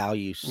changing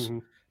values,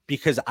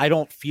 because I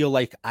don't feel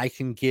like I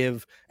can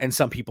give, and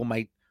some people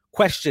might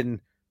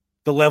question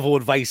the level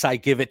of advice I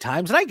give at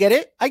times. And I get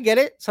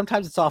it.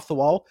 Sometimes it's off the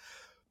wall,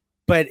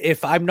 but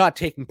if I'm not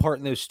taking part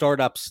in those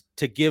startups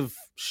to give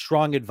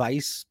strong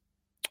advice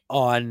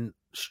on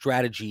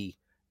strategy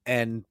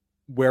and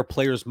where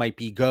players might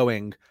be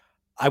going,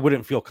 I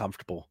wouldn't feel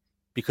comfortable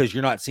because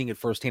you're not seeing it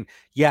firsthand.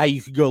 Yeah,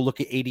 you could go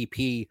look at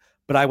ADP,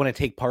 but I want to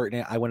take part in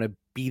it. I want to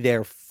be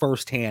there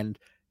firsthand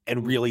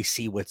and really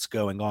see what's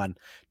going on.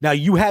 Now,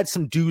 you had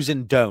some do's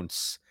and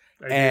don'ts,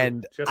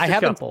 and I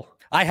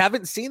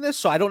haven't seen this,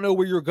 so I don't know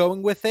where you're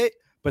going with it,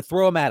 but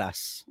throw them at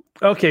us.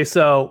 Okay,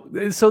 so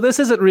this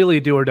isn't really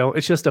a do or don't.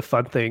 It's just a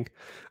fun thing.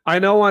 I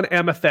know on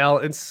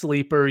MFL and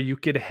Sleeper, you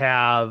could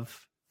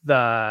have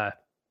the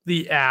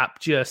app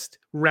just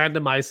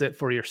randomize it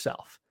for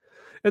yourself.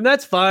 And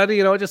that's fun.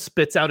 It just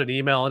spits out an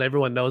email and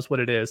everyone knows what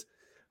it is.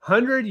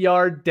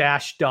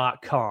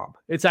 100yarddash.com.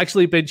 It's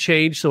actually been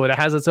changed, so it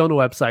has its own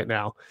website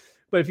now.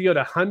 But if you go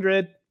to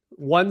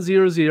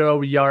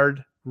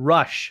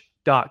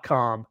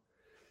 100yardrush.com,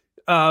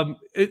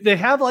 they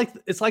have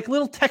it's like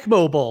little Tech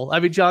Mobile. I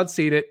mean, John's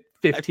seen it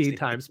 15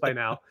 times by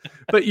now.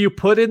 But you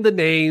put in the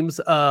names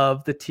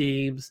of the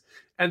teams,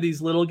 and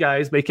these little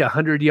guys make a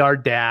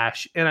 100-yard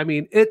dash. And I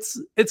mean, it's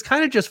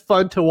kind of just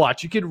fun to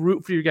watch. You can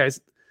root for your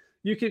guys.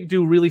 You can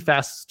do really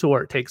fast to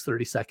where it takes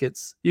 30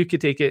 seconds. You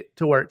could take it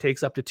to where it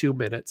takes up to 2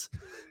 minutes.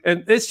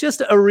 And it's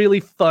just a really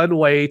fun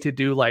way to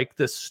do like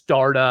the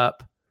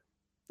startup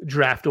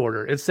draft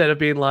order instead of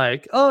being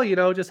like,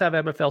 just have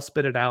MFL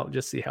spit it out and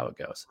just see how it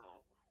goes.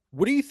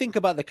 What do you think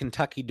about the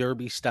Kentucky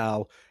Derby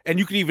style? And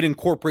you can even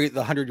incorporate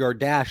the 100-yard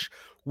dash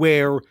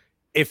where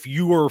if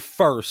you were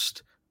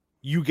first,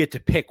 you get to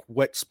pick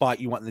what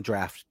spot you want in the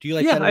draft. Do you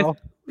like that at all?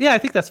 Yeah, I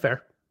think that's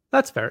fair.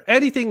 That's fair.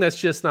 Anything that's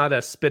just not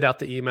a spit out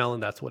the email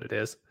and that's what it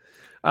is.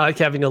 I like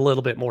having a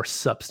little bit more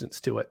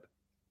substance to it.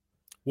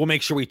 We'll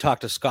make sure we talk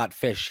to Scott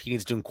Fish. He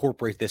needs to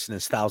incorporate this in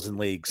his 1,000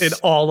 leagues. In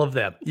all of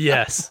them.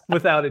 Yes,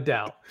 without a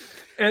doubt.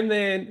 And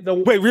then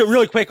wait,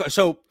 really quick.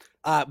 So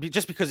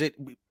just because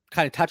we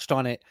kind of touched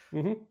on it,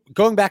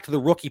 going back to the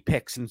rookie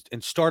picks and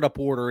startup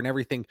order and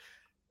everything,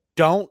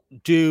 don't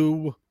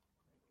do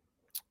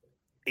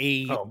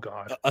a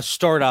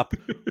startup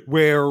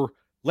where,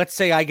 let's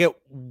say I get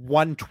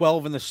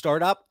 112 in the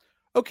startup.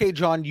 Okay,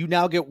 John, you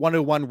now get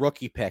 101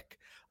 rookie pick.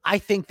 I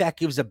think that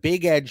gives a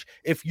big edge.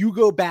 If you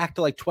go back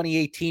to like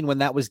 2018 when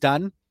that was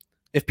done,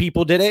 if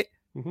people did it,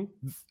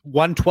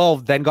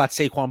 112 then got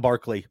Saquon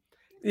Barkley.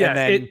 Yeah, and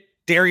then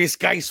Darius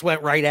Geis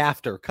went right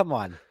after. Come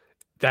on.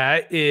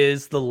 That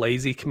is the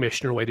lazy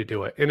commissioner way to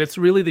do it. And it's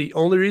really the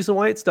only reason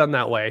why it's done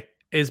that way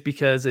is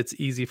because it's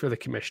easy for the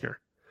commissioner.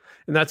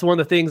 And that's one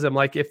of the things I'm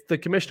like, if the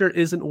commissioner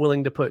isn't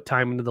willing to put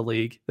time into the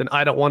league, then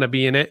I don't want to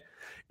be in it.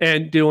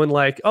 And doing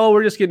like,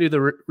 we're just going to do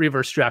the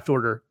reverse draft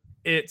order.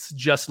 It's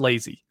just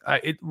lazy.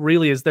 It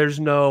really is. There's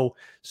no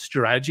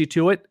strategy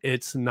to it.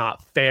 It's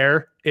not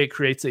fair. It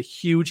creates a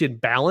huge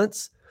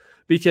imbalance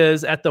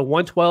because at the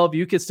 112,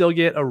 you could still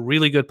get a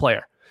really good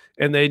player.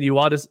 And then you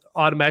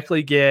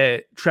automatically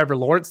get Trevor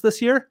Lawrence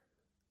this year.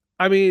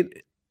 I mean,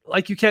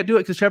 like you can't do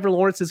it because Trevor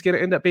Lawrence is going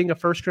to end up being a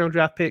first-round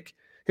draft pick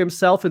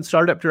himself in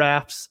startup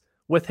drafts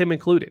with him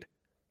included.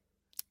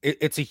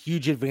 It's a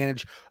huge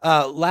advantage.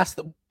 Last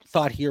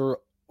thought here,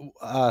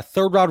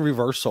 third-round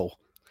reversal.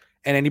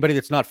 And anybody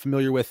that's not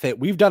familiar with it,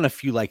 we've done a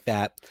few like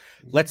that.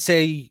 Let's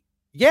say,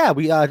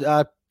 we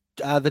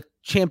the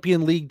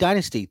Champion League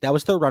Dynasty. That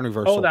was third-round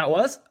reversal. Oh, that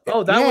was?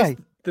 Oh, that was.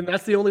 Then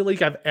that's the only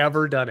league I've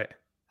ever done it.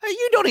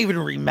 You don't even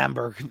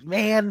remember,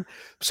 man.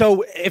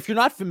 So if you're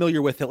not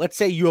familiar with it, let's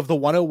say you have the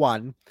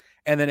 101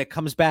 and then it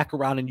comes back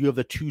around and you have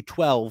the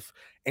 212.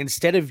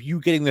 Instead of you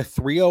getting the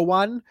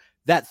 301,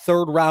 that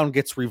third round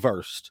gets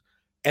reversed.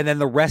 And then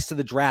the rest of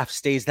the draft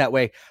stays that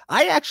way.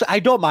 I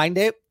don't mind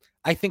it.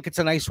 I think it's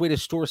a nice way to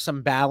store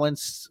some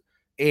balance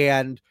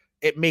and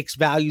it makes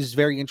values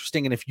very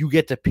interesting. And if you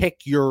get to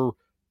pick your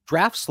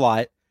draft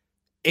slot,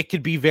 it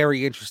could be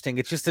very interesting.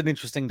 It's just an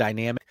interesting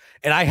dynamic.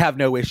 And I have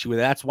no issue with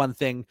it. That's one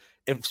thing.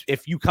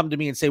 If you come to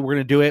me and say, we're going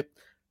to do it,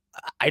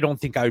 I don't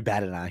think I would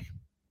bat an eye.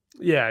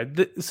 Yeah.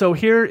 So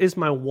here is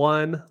my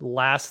one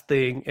last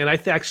thing. And I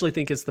actually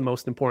think it's the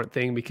most important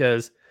thing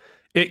because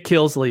it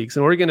kills leagues.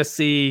 And we're going to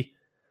see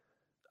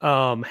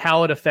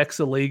how it affects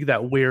the league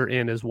that we're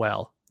in as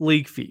well.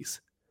 League fees.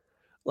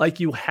 Like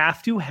you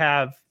have to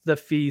have the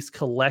fees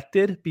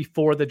collected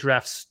before the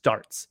draft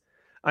starts.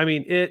 I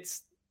mean,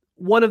 it's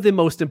one of the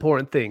most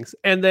important things.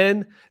 And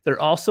then there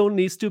also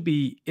needs to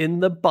be in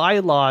the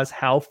bylaws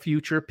how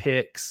future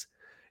picks,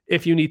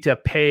 if you need to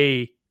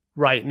pay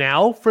right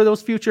now for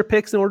those future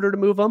picks in order to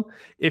move them,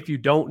 if you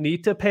don't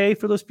need to pay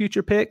for those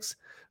future picks.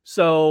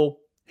 So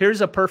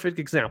here's a perfect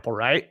example,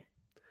 right?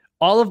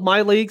 All of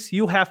my leagues,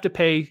 you have to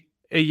pay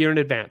a year in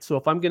advance. So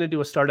if I'm going to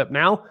do a startup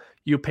now,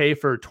 you pay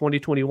for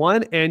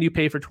 2021 and you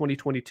pay for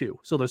 2022.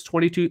 So those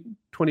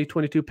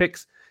 2022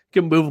 picks,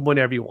 you can move them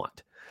whenever you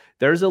want.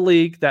 There's a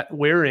league that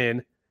we're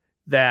in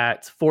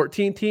that's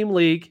 14-team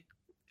league,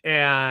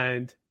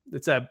 and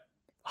it's a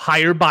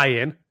higher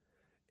buy-in,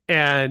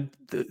 and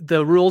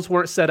the rules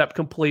weren't set up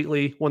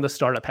completely when the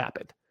startup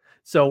happened.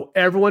 So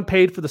everyone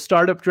paid for the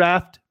startup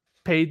draft,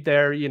 paid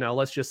their,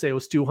 let's just say it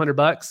was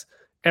 $200.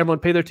 Everyone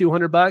paid their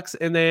 $200,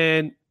 and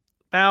then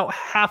about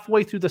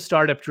halfway through the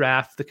startup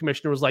draft, the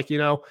commissioner was like,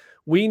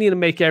 we need to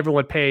make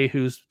everyone pay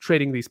who's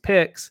trading these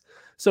picks.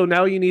 So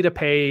now you need to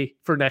pay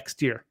for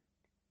next year.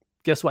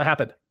 Guess what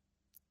happened?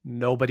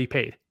 Nobody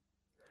paid.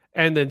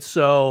 And then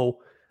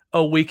so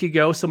a week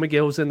ago, someone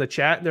goes in the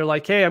chat and they're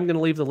like, hey, I'm going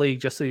to leave the league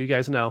just so you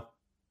guys know.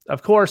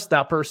 Of course,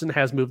 that person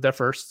has moved their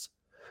first,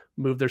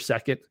 moved their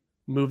second,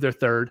 moved their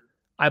third,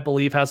 I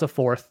believe has a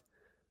fourth.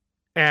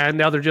 And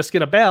now they're just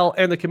going to bail.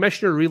 And the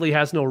commissioner really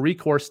has no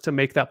recourse to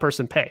make that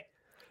person pay.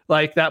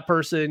 Like that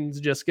person's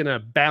just going to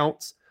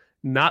bounce,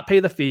 not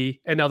pay the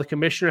fee. And now the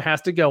commissioner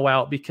has to go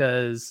out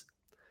because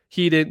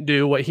he didn't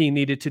do what he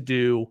needed to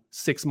do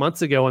 6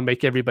 months ago and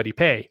make everybody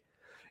pay.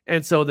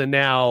 And so then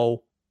now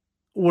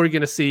we're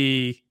going to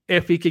see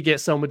if he could get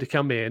someone to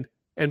come in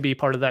and be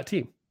part of that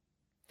team.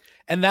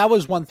 And that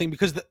was one thing,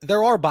 because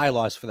there are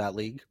bylaws for that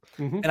league.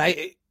 Mm-hmm.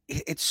 And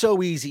it's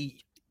so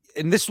easy.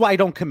 And this is why I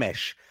don't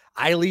commish.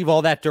 I leave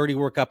all that dirty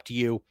work up to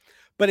you,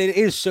 but it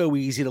is so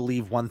easy to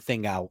leave one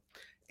thing out.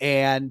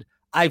 And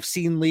I've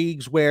seen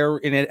leagues where,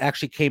 and it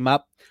actually came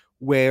up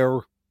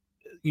where,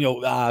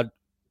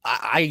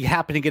 I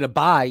happen to get a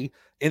bye.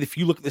 And if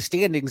you look at the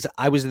standings,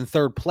 I was in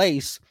third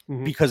place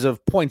because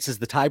of points as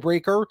the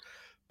tiebreaker.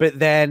 But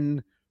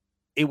then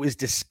it was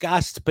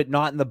discussed, but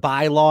not in the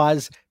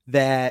bylaws,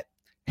 that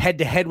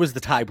head-to-head was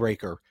the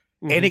tiebreaker.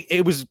 And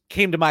it was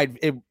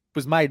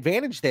my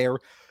advantage there.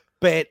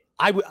 But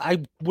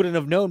I wouldn't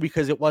have known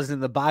because it wasn't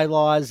in the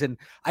bylaws. And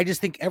I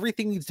just think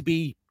everything needs to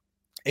be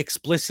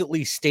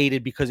explicitly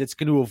stated, because it's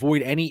going to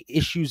avoid any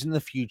issues in the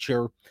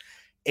future.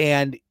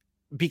 And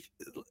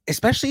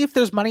especially if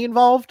there's money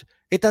involved,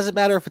 it doesn't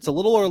matter if it's a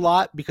little or a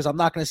lot, because I'm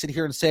not going to sit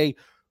here and say,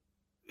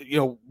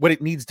 what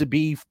it needs to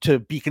be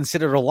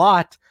considered a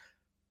lot.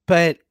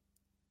 But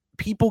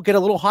people get a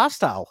little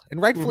hostile,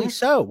 and rightfully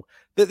so.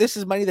 This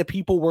is money that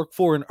people work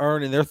for and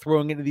earn, and they're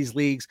throwing into these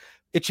leagues.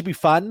 It should be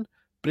fun,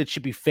 but it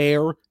should be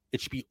fair. It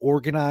should be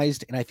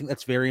organized. And I think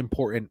that's very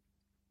important.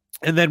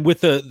 And then with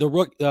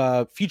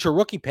the future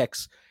rookie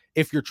picks,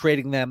 if you're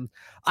trading them,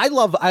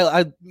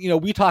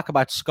 we talk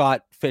about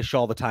Scott Fish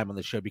all the time on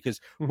the show,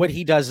 because what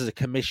he does as a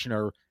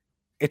commissioner,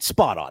 it's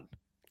spot on.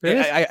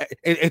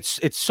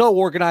 It's so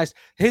organized.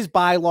 His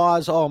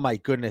bylaws, oh my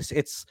goodness,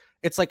 it's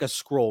like a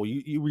scroll.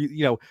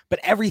 But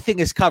everything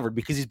is covered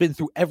because he's been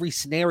through every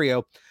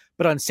scenario.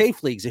 But on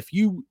safe leagues, if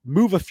you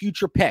move a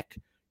future pick,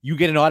 you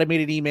get an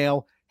automated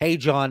email. Hey,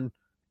 John,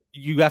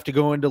 you have to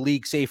go into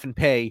League Safe and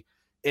pay.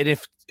 And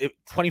if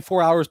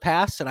 24 hours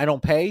pass and I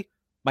don't pay,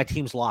 my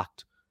team's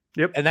locked.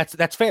 Yep. And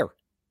that's fair.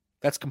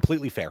 That's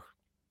completely fair.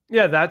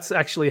 Yeah, that's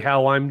actually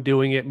how I'm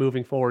doing it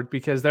moving forward,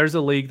 because there's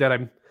a league that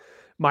I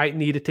might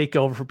need to take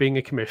over for being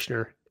a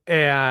commissioner.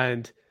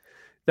 And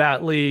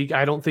that league,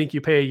 I don't think you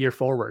pay a year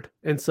forward.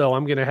 And so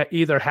I'm going to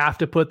either have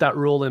to put that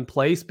rule in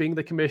place being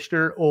the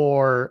commissioner,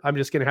 or I'm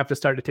just going to have to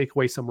start to take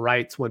away some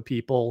rights when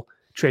people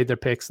trade their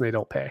picks and they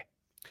don't pay.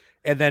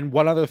 And then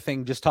one other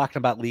thing, just talking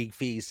about league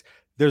fees,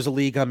 there's a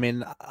league I'm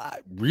in. I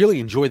really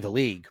enjoy the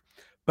league,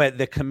 but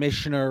the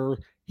commissioner,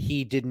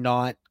 he did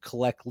not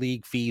collect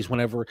league fees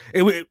whenever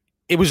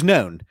it was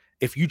known.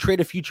 If you trade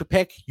a future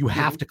pick, you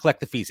have to collect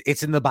the fees.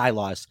 It's in the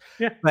bylaws.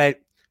 Yeah.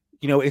 But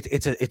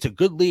it's a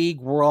good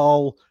league. We're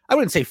all, I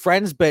wouldn't say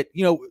friends, but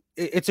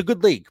it's a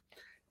good league.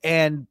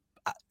 And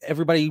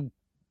everybody,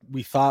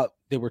 we thought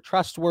they were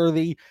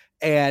trustworthy.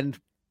 And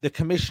the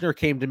commissioner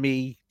came to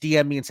me,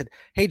 DM me, and said,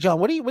 "Hey, John,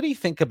 what do you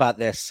think about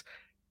this?"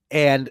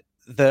 And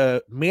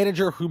the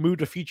manager who moved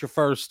to Future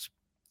First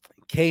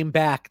came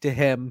back to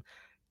him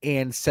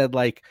and said,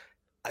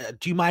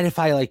 do you mind if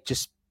I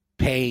just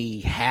pay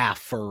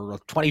half or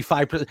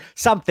 25%,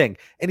 something?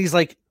 And he's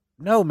like,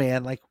 "No,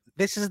 man,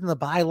 this isn't the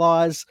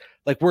bylaws.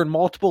 We're in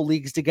multiple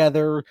leagues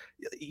together.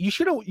 You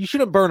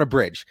shouldn't burn a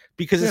bridge,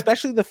 because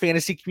especially in the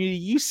fantasy community,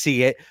 you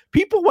see it.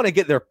 People want to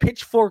get their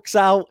pitchforks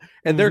out,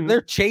 and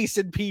they're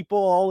chasing people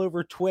all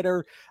over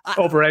Twitter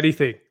over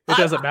anything. It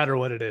doesn't matter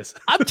what it is.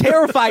 I'm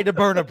terrified to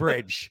burn a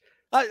bridge.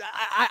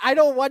 I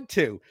don't want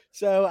to.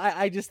 So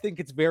I just think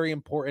it's very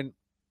important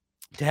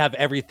to have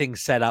everything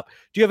set up.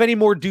 Do you have any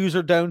more do's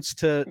or don'ts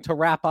to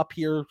wrap up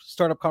here,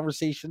 startup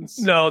conversations?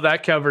 No,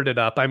 that covered it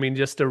up. I mean,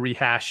 just to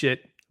rehash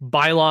it,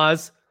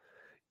 bylaws,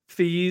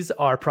 fees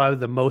are probably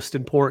the most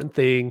important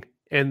thing.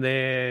 And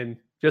then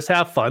just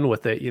have fun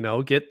with it.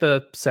 Get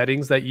the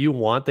settings that you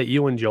want, that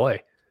you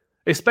enjoy,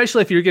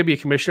 especially if you're going to be a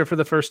commissioner for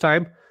the first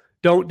time.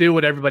 Don't do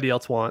what everybody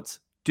else wants.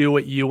 Do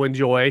what you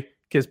enjoy,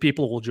 because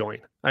people will join.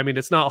 I mean,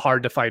 it's not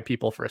hard to find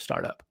people for a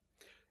startup.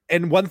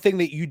 And one thing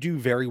that you do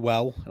very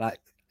well, and I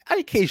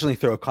occasionally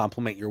throw a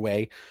compliment your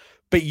way,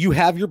 but you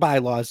have your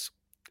bylaws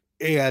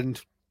and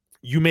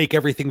you make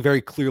everything very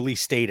clearly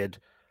stated.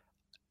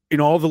 In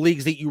all the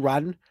leagues that you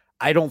run,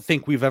 I don't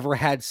think we've ever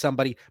had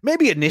somebody,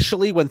 maybe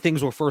initially when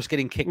things were first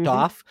getting kicked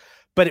off,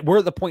 but we're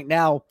at the point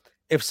now,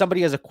 if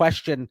somebody has a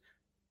question,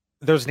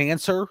 there's an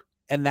answer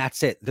and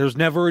that's it. There's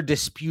never a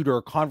dispute or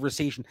a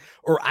conversation.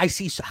 Or I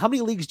see, how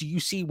many leagues do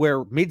you see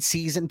where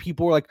mid-season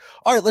people are like,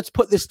 all right, let's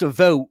put this to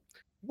vote?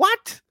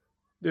 What?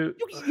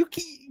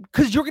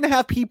 Because you're going to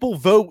have people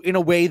vote in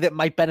a way that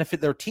might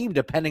benefit their team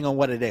depending on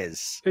what it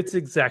is. It's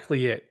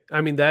exactly it.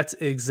 I mean, that's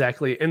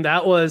exactly. And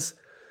that was,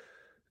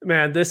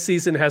 man, this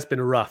season has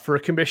been rough for a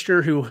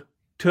commissioner who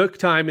took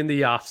time in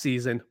the off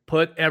season,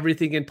 put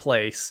everything in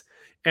place.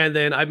 And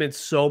then I'm in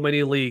so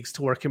many leagues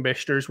to where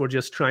commissioners were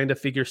just trying to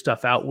figure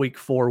stuff out week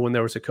 4 when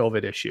there was a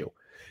COVID issue.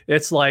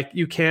 It's like,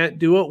 you can't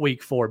do it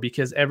week 4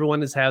 because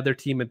everyone has had their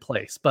team in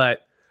place.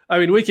 But I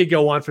mean, we could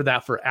go on for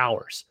that for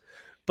hours,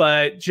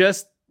 but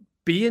just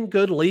be in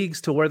good leagues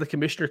to where the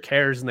commissioner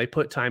cares and they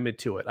put time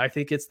into it. I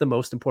think it's the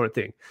most important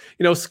thing.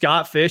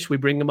 Scott Fish, we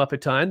bring him up a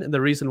ton. And the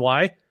reason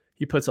why,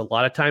 He puts a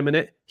lot of time in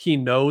it. He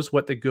knows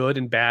what the good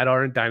and bad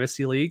are in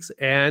dynasty leagues,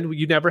 and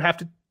you never have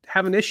to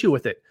have an issue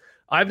with it.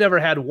 I've never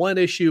had one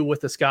issue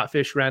with the Scott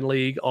Fish Ran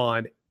League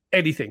on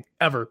anything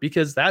ever,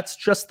 because that's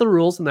just the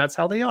rules and that's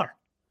how they are.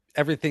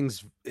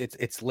 Everything's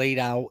it's laid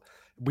out.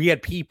 We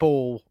had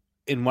people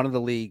in one of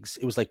the leagues,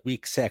 it was like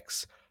week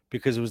 6,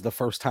 because it was the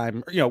first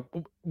time,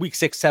 week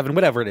 6, 7,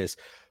 whatever it is,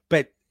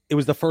 but it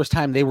was the first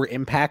time they were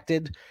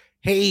impacted.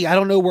 Hey, I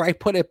don't know where I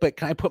put it, but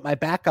can I put my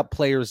backup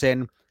players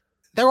in?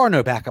 There are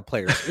no backup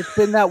players. It's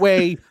been that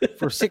way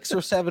for 6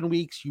 or 7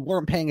 weeks. You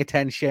weren't paying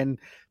attention.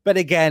 But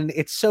again,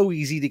 it's so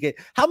easy to get.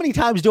 How many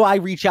times do I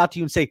reach out to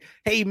you and say,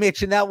 hey,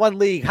 Mitch, in that one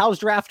league, how's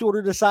draft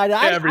order decided?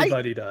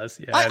 Everybody does.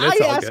 Yeah, I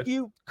ask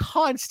you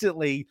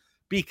constantly,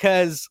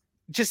 because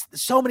just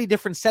so many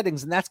different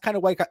settings. And that's kind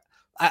of like,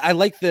 I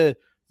like the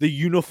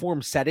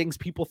uniform settings.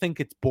 People think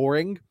it's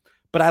boring,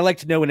 but I like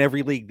to know in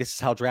every league, this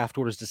is how draft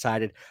order is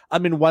decided.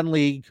 I'm in one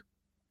league.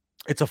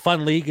 It's a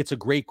fun league. It's a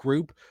great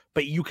group,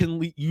 but you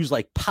can use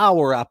like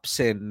power ups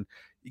and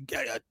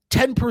a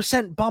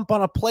 10% bump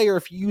on a player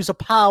if you use a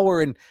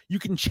power, and you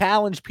can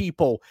challenge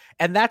people.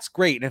 And that's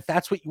great. And if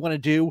that's what you want to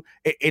do,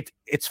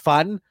 it's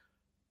fun,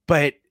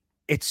 but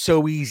it's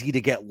so easy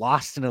to get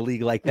lost in a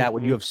league like that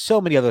when you have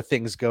so many other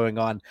things going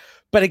on.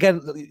 But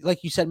again,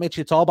 like you said, Mitch,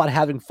 it's all about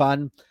having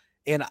fun.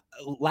 And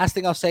last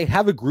thing I'll say,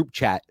 have a group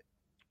chat.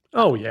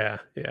 Oh yeah.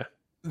 Yeah.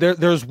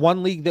 There's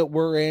one league that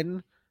we're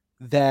in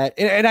that,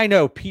 and I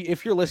know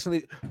if you're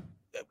listening,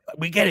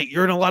 we get it.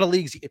 You're in a lot of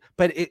leagues,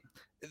 but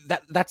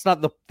that's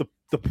not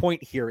the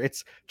point here.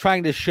 It's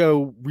trying to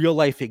show real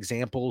life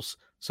examples.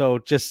 So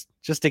just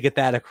to get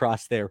that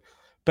across there,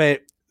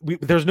 but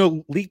there's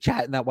no league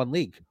chat in that one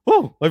league.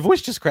 Oh, my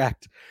voice just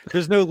cracked.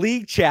 There's no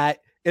league chat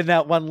in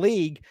that one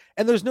league,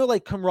 and there's no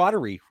like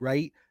camaraderie,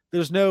 right?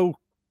 There's no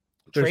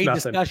trade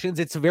discussions.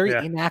 It's a very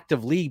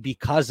inactive league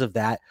because of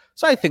that.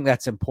 So I think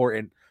that's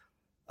important.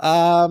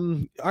 All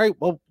right.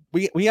 Well,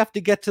 we have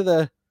to get to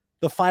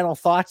the final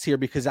thoughts here,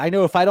 because I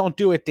know if I don't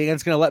do it,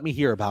 Dan's going to let me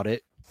hear about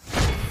it.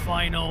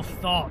 Final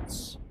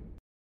thoughts.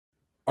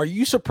 Are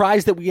you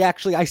surprised that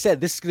I said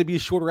this is going to be a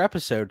shorter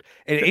episode,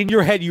 and in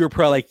your head you were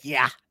probably like,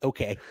 yeah,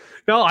 okay.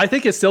 No, I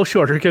think it's still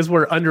shorter because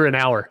we're under an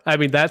hour. I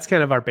mean, that's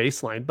kind of our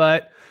baseline.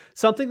 But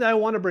something that I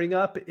want to bring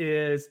up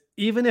is,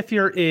 even if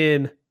you're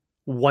in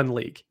one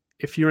league,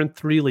 if you're in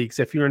 3 leagues,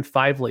 if you're in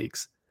 5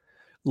 leagues,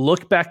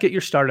 look back at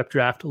your startup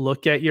draft,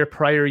 look at your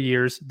prior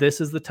years.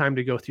 This is the time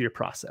to go through your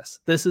process.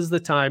 This is the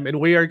time, and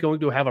we are going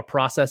to have a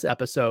process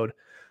episode,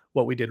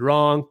 what we did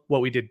wrong,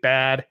 what we did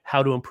bad,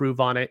 how to improve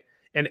on it.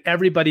 And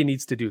everybody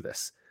needs to do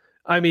this.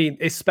 I mean,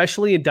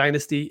 especially in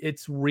Dynasty,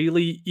 it's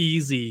really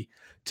easy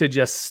to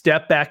just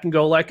step back and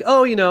go like,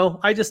 oh,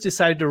 I just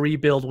decided to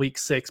rebuild week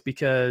 6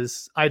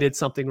 because I did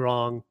something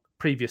wrong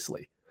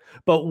previously.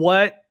 But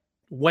what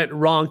went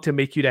wrong to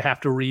make you to have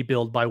to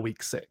rebuild by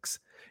week 6?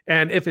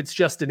 And if it's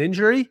just an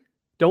injury,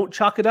 don't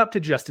chalk it up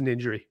to just an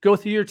injury. Go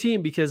through your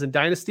team, because in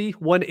Dynasty,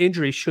 one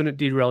injury shouldn't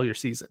derail your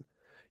season.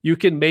 You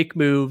can make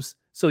moves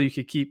so you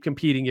can keep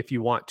competing if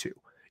you want to.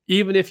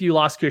 Even if you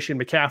lost Christian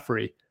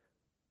McCaffrey,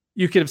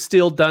 you could have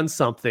still done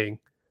something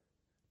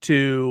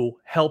to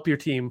help your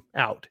team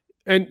out.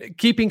 And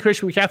keeping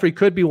Christian McCaffrey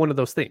could be one of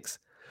those things.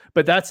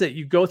 But that's it.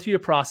 You go through your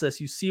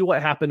process, you see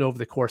what happened over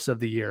the course of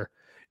the year,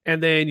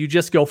 and then you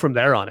just go from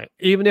there on it.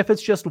 Even if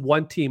it's just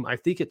one team, I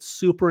think it's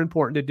super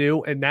important to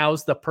do. And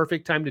now's the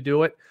perfect time to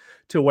do it,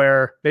 to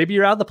where maybe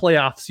you're out of the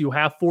playoffs, you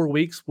have 4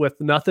 weeks with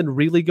nothing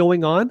really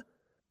going on.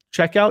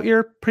 Check out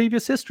your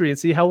previous history and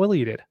see how well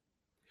you did.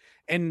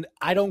 And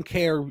I don't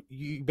care.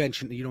 You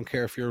mentioned you don't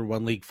care if you're in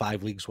 1 league,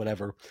 5 leagues,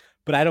 whatever,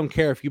 but I don't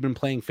care if you've been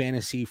playing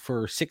fantasy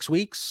for 6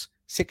 weeks,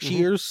 6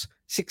 years,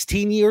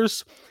 16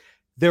 years.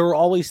 There are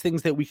always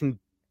things that we can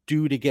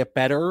do to get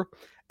better.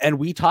 And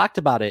we talked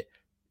about it.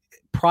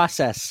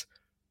 Process,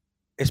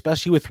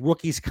 especially with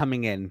rookies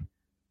coming in.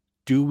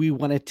 Do we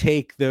want to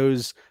take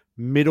those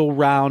middle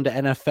round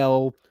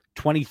NFL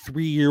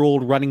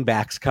 23-year-old running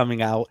backs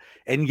coming out?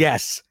 And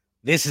yes,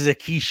 this is a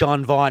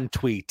Keyshawn Vaughn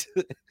tweet.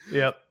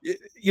 Yep.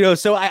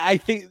 So I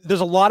think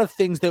there's a lot of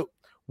things that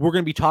we're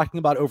going to be talking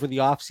about over the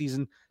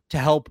offseason to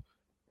help,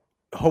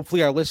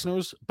 hopefully, our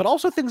listeners, but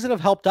also things that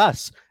have helped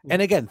us.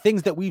 And again,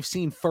 things that we've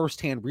seen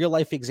firsthand, real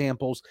life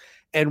examples.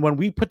 And when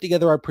we put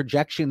together our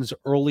projections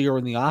earlier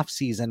in the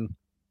offseason,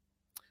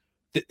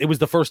 it was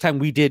the first time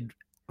we did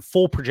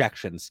full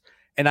projections.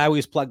 And I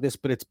always plug this,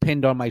 but it's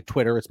pinned on my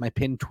Twitter. It's my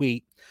pinned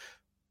tweet.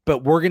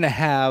 But we're going to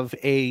have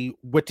a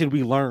what did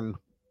we learn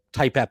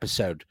type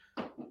episode.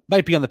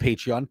 Might be on the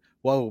Patreon.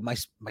 Whoa, my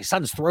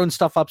son's throwing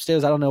stuff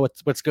upstairs. I don't know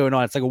what's going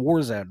on. It's like a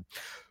war zone.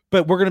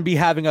 But we're going to be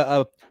having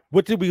a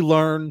what did we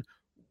learn?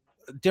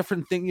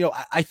 Different thing.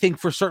 I think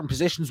for certain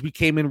positions we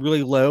came in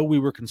really low. We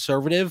were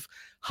conservative.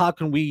 How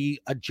can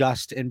we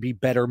adjust and be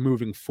better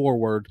moving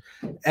forward?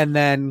 And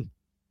then,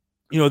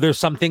 there's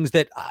some things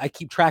that I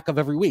keep track of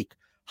every week.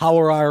 How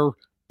are our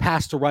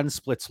pass to run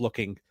splits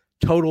looking?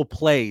 Total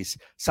plays.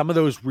 Some of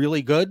those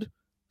really good.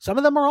 Some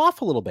of them are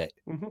off a little bit.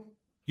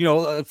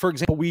 For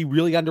example, we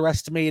really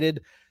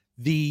underestimated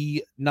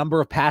the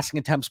number of passing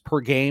attempts per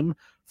game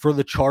for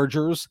the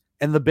Chargers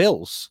and the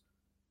Bills.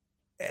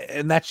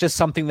 And that's just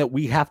something that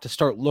we have to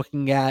start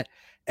looking at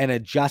and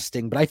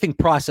adjusting. But I think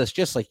process,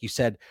 just like you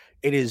said,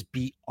 it is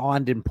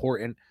beyond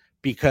important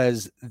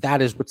because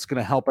that is what's going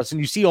to help us.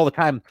 And you see all the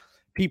time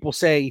people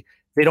say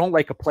they don't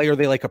like a player,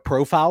 they like a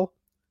profile.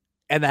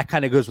 And that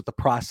kind of goes with the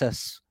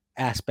process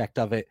aspect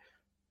of it.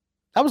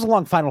 That was a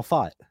long final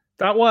thought.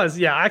 That was,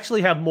 yeah. I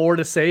actually have more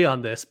to say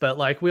on this, but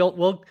like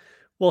we'll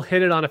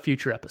hit it on a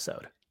future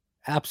episode.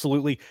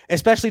 Absolutely.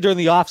 Especially during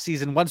the off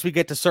season. Once we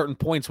get to certain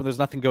points when there's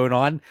nothing going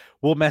on,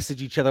 we'll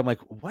message each other. I'm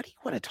like, what do you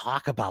want to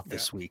talk about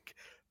this week?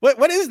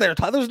 What is there?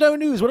 There's no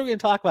news. What are we going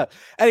to talk about?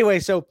 Anyway,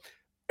 so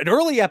an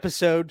early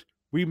episode,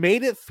 we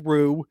made it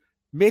through.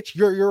 Mitch,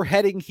 you're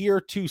heading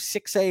here to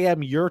 6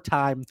 a.m. your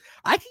time.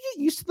 I can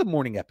get used to the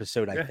morning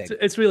episode, I think.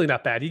 It's really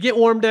not bad. You get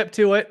warmed up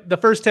to it. The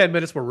first 10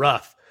 minutes were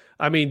rough.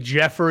 I mean,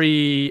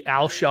 Jeffrey,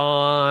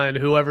 Alshon,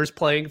 whoever's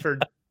playing for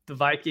the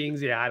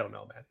Vikings. Yeah, I don't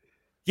know, man.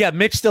 Yeah,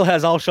 Mitch still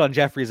has Alshon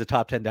Jeffrey as a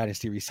top 10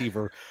 Dynasty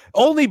receiver,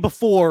 only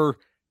before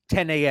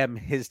 10 a.m.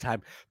 his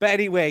time. But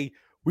anyway,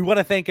 we want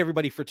to thank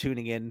everybody for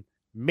tuning in.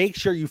 Make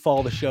sure you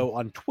follow the show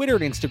on Twitter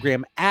and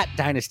Instagram at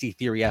Dynasty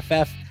Theory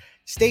FF.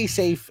 Stay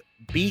safe,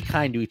 be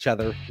kind to each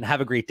other, and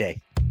have a great day.